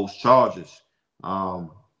Broncos. Chargers.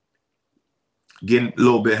 getting a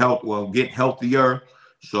little bit getting healthier.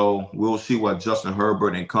 So we'll see what Justin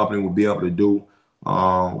Herbert and company will be able to do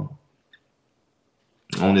on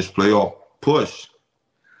this playoff push.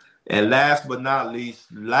 And last but not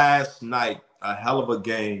least, last night, a hell of a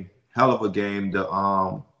game.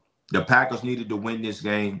 The Packers needed to win this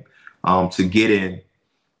game to get in.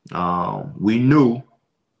 We knew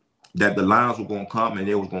that the Lions were going to come and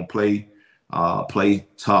they was going to play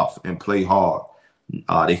tough and play hard.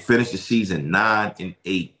 They finished the season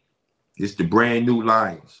 9-8. It's the brand new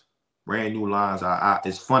Lions.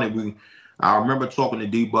 It's funny. I remember talking to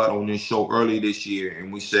D-Bud on this show earlier this year,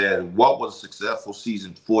 and we said, what was a successful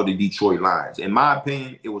season for the Detroit Lions? In my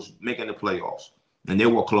opinion, it was making the playoffs, and they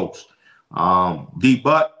were close.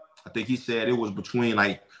 D-Bud, I think he said it was between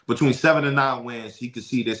 7 and 9 wins. He could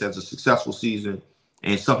see this as a successful season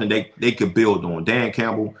and something they could build on. Dan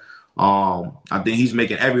Campbell, I think he's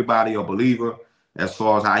making everybody a believer as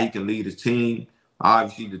far as how he can lead his team.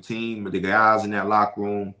 Obviously, the team, the guys in that locker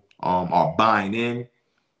room are buying in.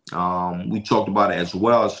 We talked about it as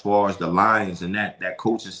well as far as the Lions and that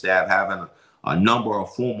coaching staff having a number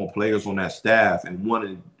of former players on that staff and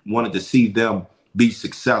wanted to see them be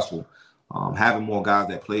successful. Having more guys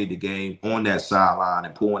that played the game on that sideline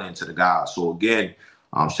and pouring into the guys. So again,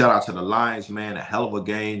 shout out to the Lions, man. A hell of a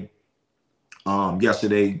game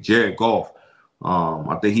yesterday. Jared Goff,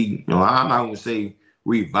 I think he, I'm not going to say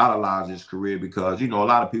revitalize his career because, a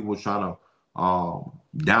lot of people were trying to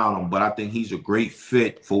down him, but I think he's a great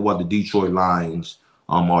fit for what the Detroit Lions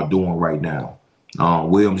are doing right now.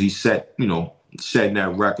 Williams, he's setting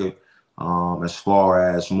that record as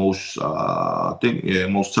far as most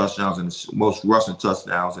touchdowns and most rushing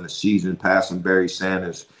touchdowns in the season, passing Barry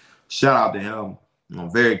Sanders. Shout out to him.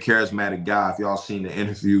 Very charismatic guy. If y'all seen the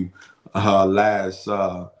interview last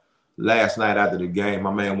night after the game,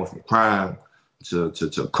 my man went from crying to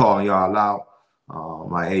calling y'all out.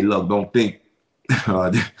 Like, hey, look, don't think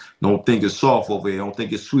it's soft over here. Don't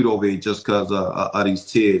think it's sweet over here just because of these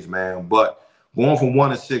tears, man. But going from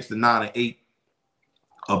 1-6 to 9-8,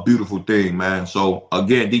 a beautiful thing, man. So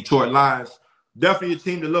again, Detroit Lions, definitely a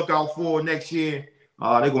team to look out for next year.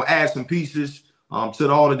 They're gonna add some pieces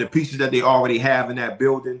to all of the pieces that they already have in that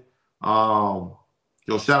building.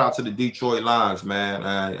 Shout out to the Detroit Lions, man.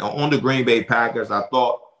 On the Green Bay Packers, I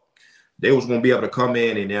thought they was gonna be able to come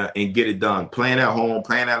in and get it done, playing at home,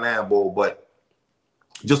 playing at Lambeau, but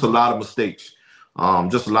just a lot of mistakes.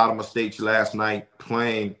 Just a lot of mistakes last night,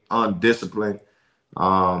 playing undisciplined.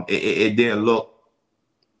 It didn't look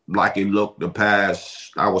like it looked the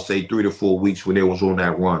past, I would say, 3 to 4 weeks when they was on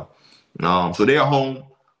that run. So they're home.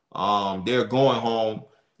 They're going home.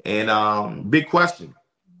 And big question,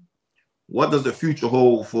 what does the future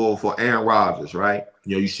hold for Aaron Rodgers, right?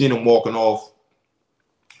 You seen him walking off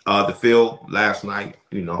the field last night,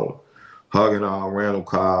 hugging Randall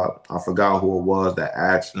Cobb. I forgot who it was that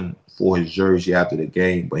asked him for his jersey after the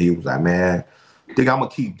game, but he was like, man, I think I'm going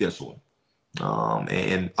to keep this one.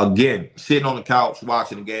 And again, sitting on the couch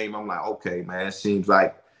watching the game, I'm like, okay, man, it seems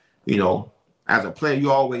like, as a player,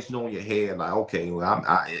 you always know in your head, like, okay, well,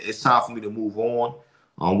 it's time for me to move on.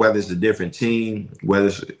 Whether it's a different team, whether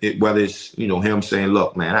it's him saying,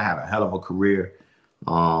 look, man, I had a hell of a career.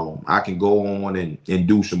 I can go on and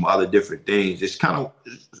do some other different things. It's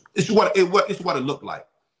what it looked like.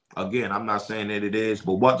 Again, I'm not saying that it is,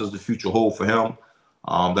 but what does the future hold for him?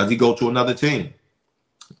 Does he go to another team?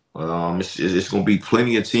 It's going to be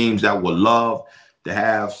plenty of teams that would love to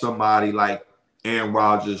have somebody like Aaron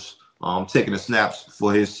Rodgers taking the snaps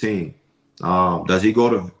for his team. Does he go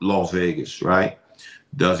to Las Vegas, right?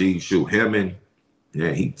 Does he shoot him and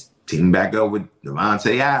he team back up with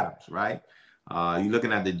Devontae Adams, right? You're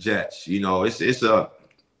looking at the Jets.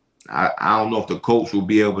 I don't know if the coach will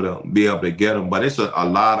be able to get him, but it's a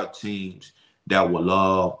lot of teams that would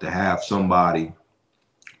love to have somebody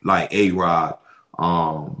like A-Rod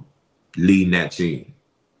leading that team.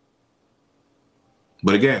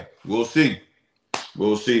 But again, we'll see.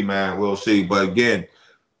 We'll see, man. We'll see. But again,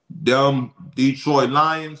 them Detroit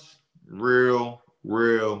Lions, real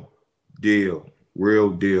deal. Real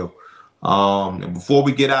deal. And before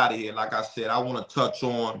we get out of here, like I said, I want to touch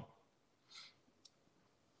on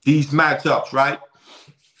these matchups, right?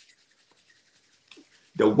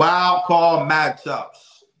 The wild card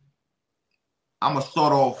matchups. I'm going to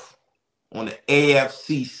start off on the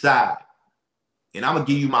AFC side. And I'm going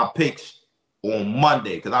to give you my picks on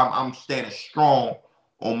Monday because I'm standing strong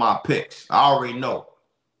on my picks. I already know.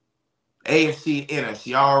 AFC,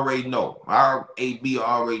 NFC, I already know. Our AB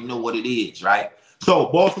already know what it is, right?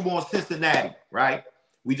 So, Baltimore and Cincinnati, right?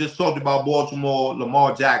 We just talked about Baltimore,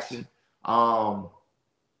 Lamar Jackson.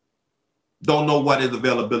 don't know what his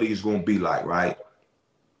availability is going to be like, right?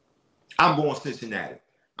 I'm going Cincinnati.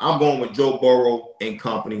 I'm going with Joe Burrow and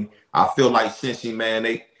company. I feel like Cincy, man,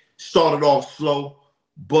 they started off slow,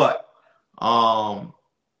 but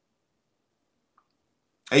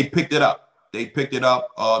they picked it up. They picked it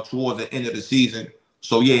up towards the end of the season.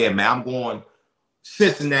 So, yeah, man, I'm going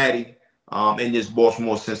Cincinnati in this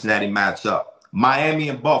Baltimore-Cincinnati matchup. Miami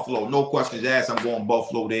and Buffalo, no questions asked. I'm going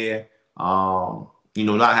Buffalo there.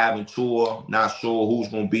 Not having Tua, not sure who's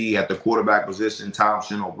going to be at the quarterback position,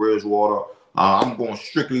 Thompson or Bridgewater. I'm going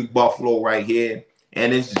strictly Buffalo right here.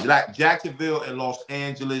 And it's Jacksonville and Los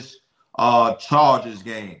Angeles Chargers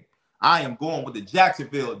game. I am going with the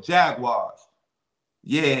Jacksonville Jaguars.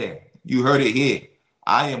 Yeah, you heard it here.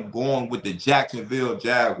 I am going with the Jacksonville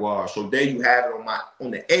Jaguars. So there you have it on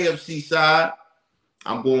the AFC side.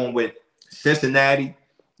 I'm going with Cincinnati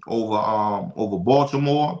over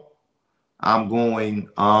Baltimore. I'm going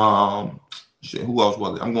who else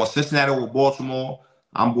was it? I'm going Cincinnati over Baltimore.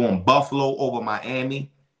 I'm going Buffalo over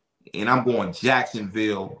Miami, and I'm going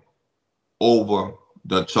Jacksonville over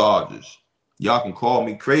the Chargers. Y'all can call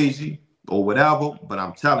me crazy or whatever, but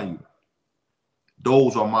I'm telling you,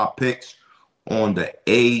 those are my picks on the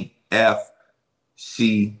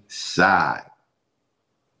AFC side.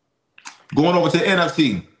 Going over to the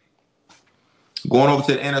NFC. Going over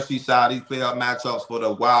to the NFC side, these playoff matchups for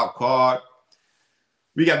the wild card.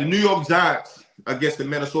 We got the New York Giants against the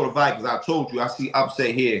Minnesota Vikings. I told you, I see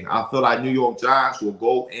upset here. I feel like New York Giants will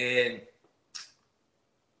go in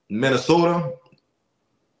Minnesota,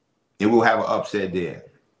 and we'll have an upset there.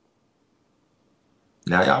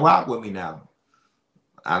 Now, y'all rock with me now.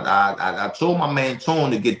 I told my man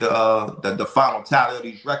Tone to get the final tally of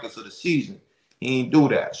these records of the season. He didn't do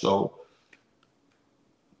that. So,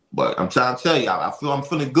 but I'm trying to tell y'all, I'm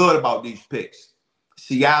feeling good about these picks.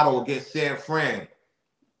 Seattle against San Fran.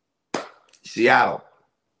 Seattle.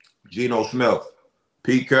 Geno Smith.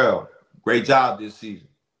 Pete Carroll. Great job this season.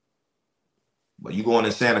 But you going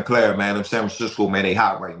to Santa Clara, man. Them San Francisco, man, they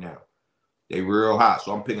hot right now. They real hot.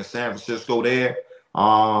 So I'm picking San Francisco there.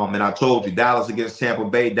 And I told you, Dallas against Tampa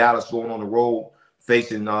Bay. Dallas going on the road,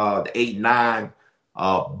 facing the 8-9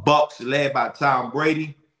 Bucks led by Tom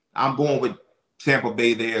Brady. I'm going with Tampa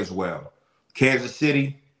Bay there as well. Kansas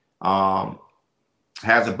City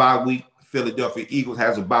has a bye week. Philadelphia Eagles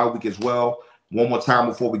has a bye week as well. One more time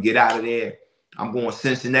before we get out of there. I'm going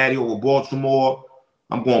Cincinnati over Baltimore.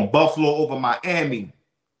 I'm going Buffalo over Miami.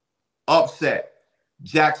 Upset.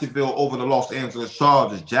 Jacksonville over the Los Angeles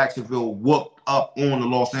Chargers. Jacksonville whooped up on the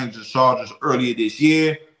Los Angeles Chargers earlier this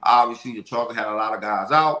year. Obviously, the Chargers had a lot of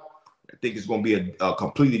guys out. I think it's going to be a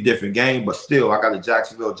completely different game, but still, I got the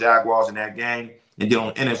Jacksonville Jaguars in that game. And then on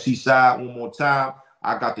the NFC side, one more time,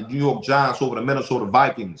 I got the New York Giants over the Minnesota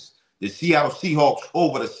Vikings. The Seattle Seahawks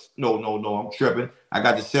over the – no, I'm tripping. I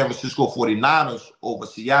got the San Francisco 49ers over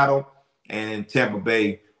Seattle, and Tampa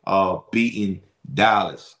Bay beating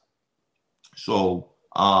Dallas. So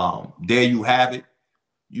there you have it.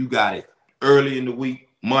 You got it early in the week,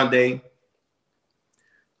 Monday.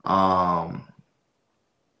 My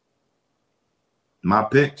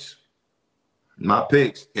picks.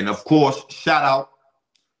 And, of course, shout out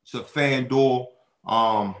to FanDuel,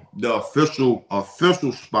 the official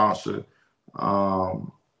sponsor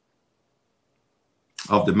of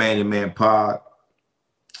the Man to Man Pod.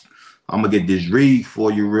 I'm going to get this read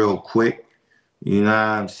for you real quick. You know what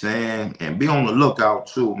I'm saying? And be on the lookout,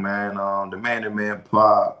 too, man. The Man to Man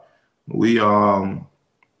Pod, we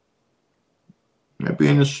might be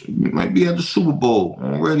at the Super Bowl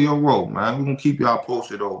on Radio Row, man. We're going to keep y'all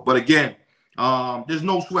posted, though. But, again, there's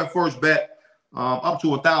no sweat first bet, up to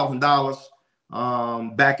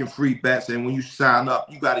 $1,000 back in free bets. And when you sign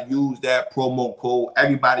up, you got to use that promo code.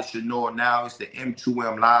 Everybody should know it now. It's the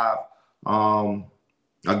M2M Live.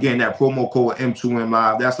 Again, that promo code M2M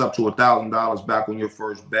Live, that's up to $1,000 back on your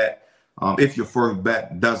first bet. If your first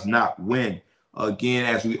bet does not win. Again,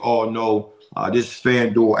 as we all know, this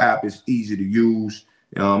FanDuel app is easy to use.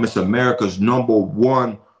 It's America's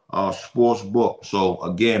 #1 sports book. So,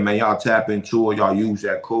 again, man, y'all tap into it. Y'all use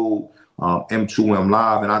that code M2M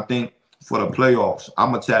Live. And I think for the playoffs,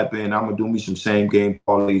 I'm going to tap in. I'm going to do me some same-game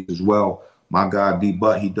parlays as well. My guy,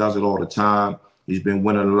 D-Butt, he does it all the time. He's been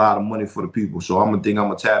winning a lot of money for the people. So I'm going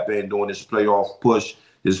to tap in during this playoff push,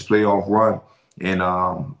 this playoff run, and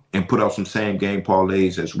put up some same-game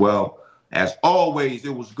parlays as well. As always,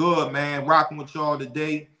 it was good, man. Rocking with y'all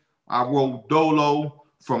today. I rolled dolo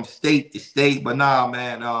from state to state. But nah,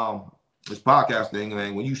 man, this podcast thing,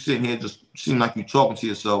 man, when you sitting here just seem like you're talking to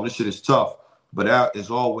yourself, this shit is tough. But as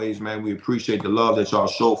always, man, we appreciate the love that y'all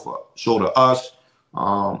show to us.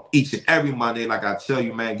 each and every Monday. Like I tell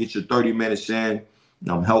you, man, get your 30 minutes in.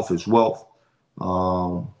 Health is wealth.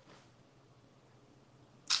 We're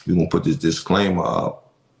going to put this disclaimer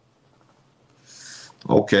up.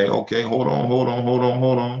 Okay. Hold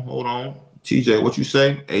on. TJ, what you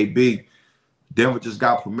say? AB, Denver just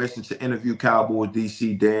got permission to interview Cowboys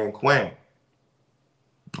DC Dan Quinn.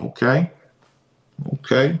 Okay.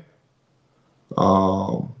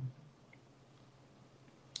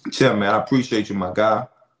 Yeah, man, I appreciate you, my guy.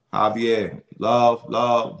 Javier,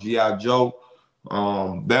 love, G.I. Joe.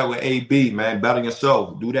 Bet with AB, man. Bet on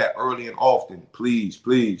yourself. Do that early and often. Please.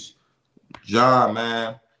 John,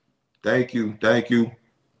 man. Thank you.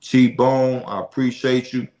 T-Bone, I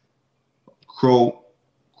appreciate you. Crow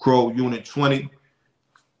Unit 20.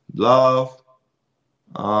 Love.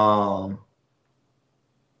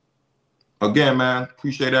 Again, man,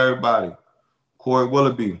 appreciate everybody. Corey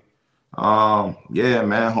Willoughby. Yeah,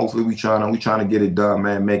 man. Hopefully we trying to get it done,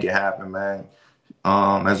 man. Make it happen, man.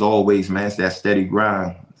 As always, man, it's that steady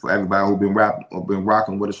grind. For everybody who've been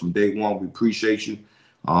rocking with us from day one, we appreciate you.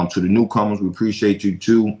 To the newcomers, we appreciate you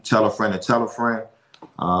too. Tell a friend to tell a friend.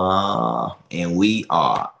 And we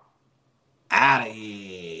are out of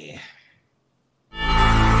here.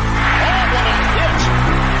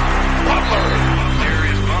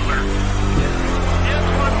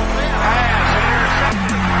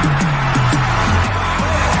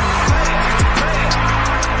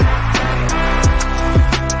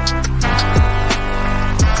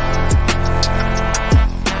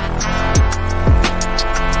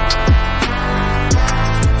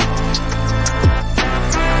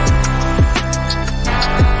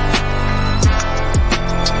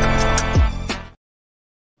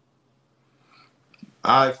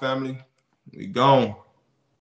 All right, family, we gone.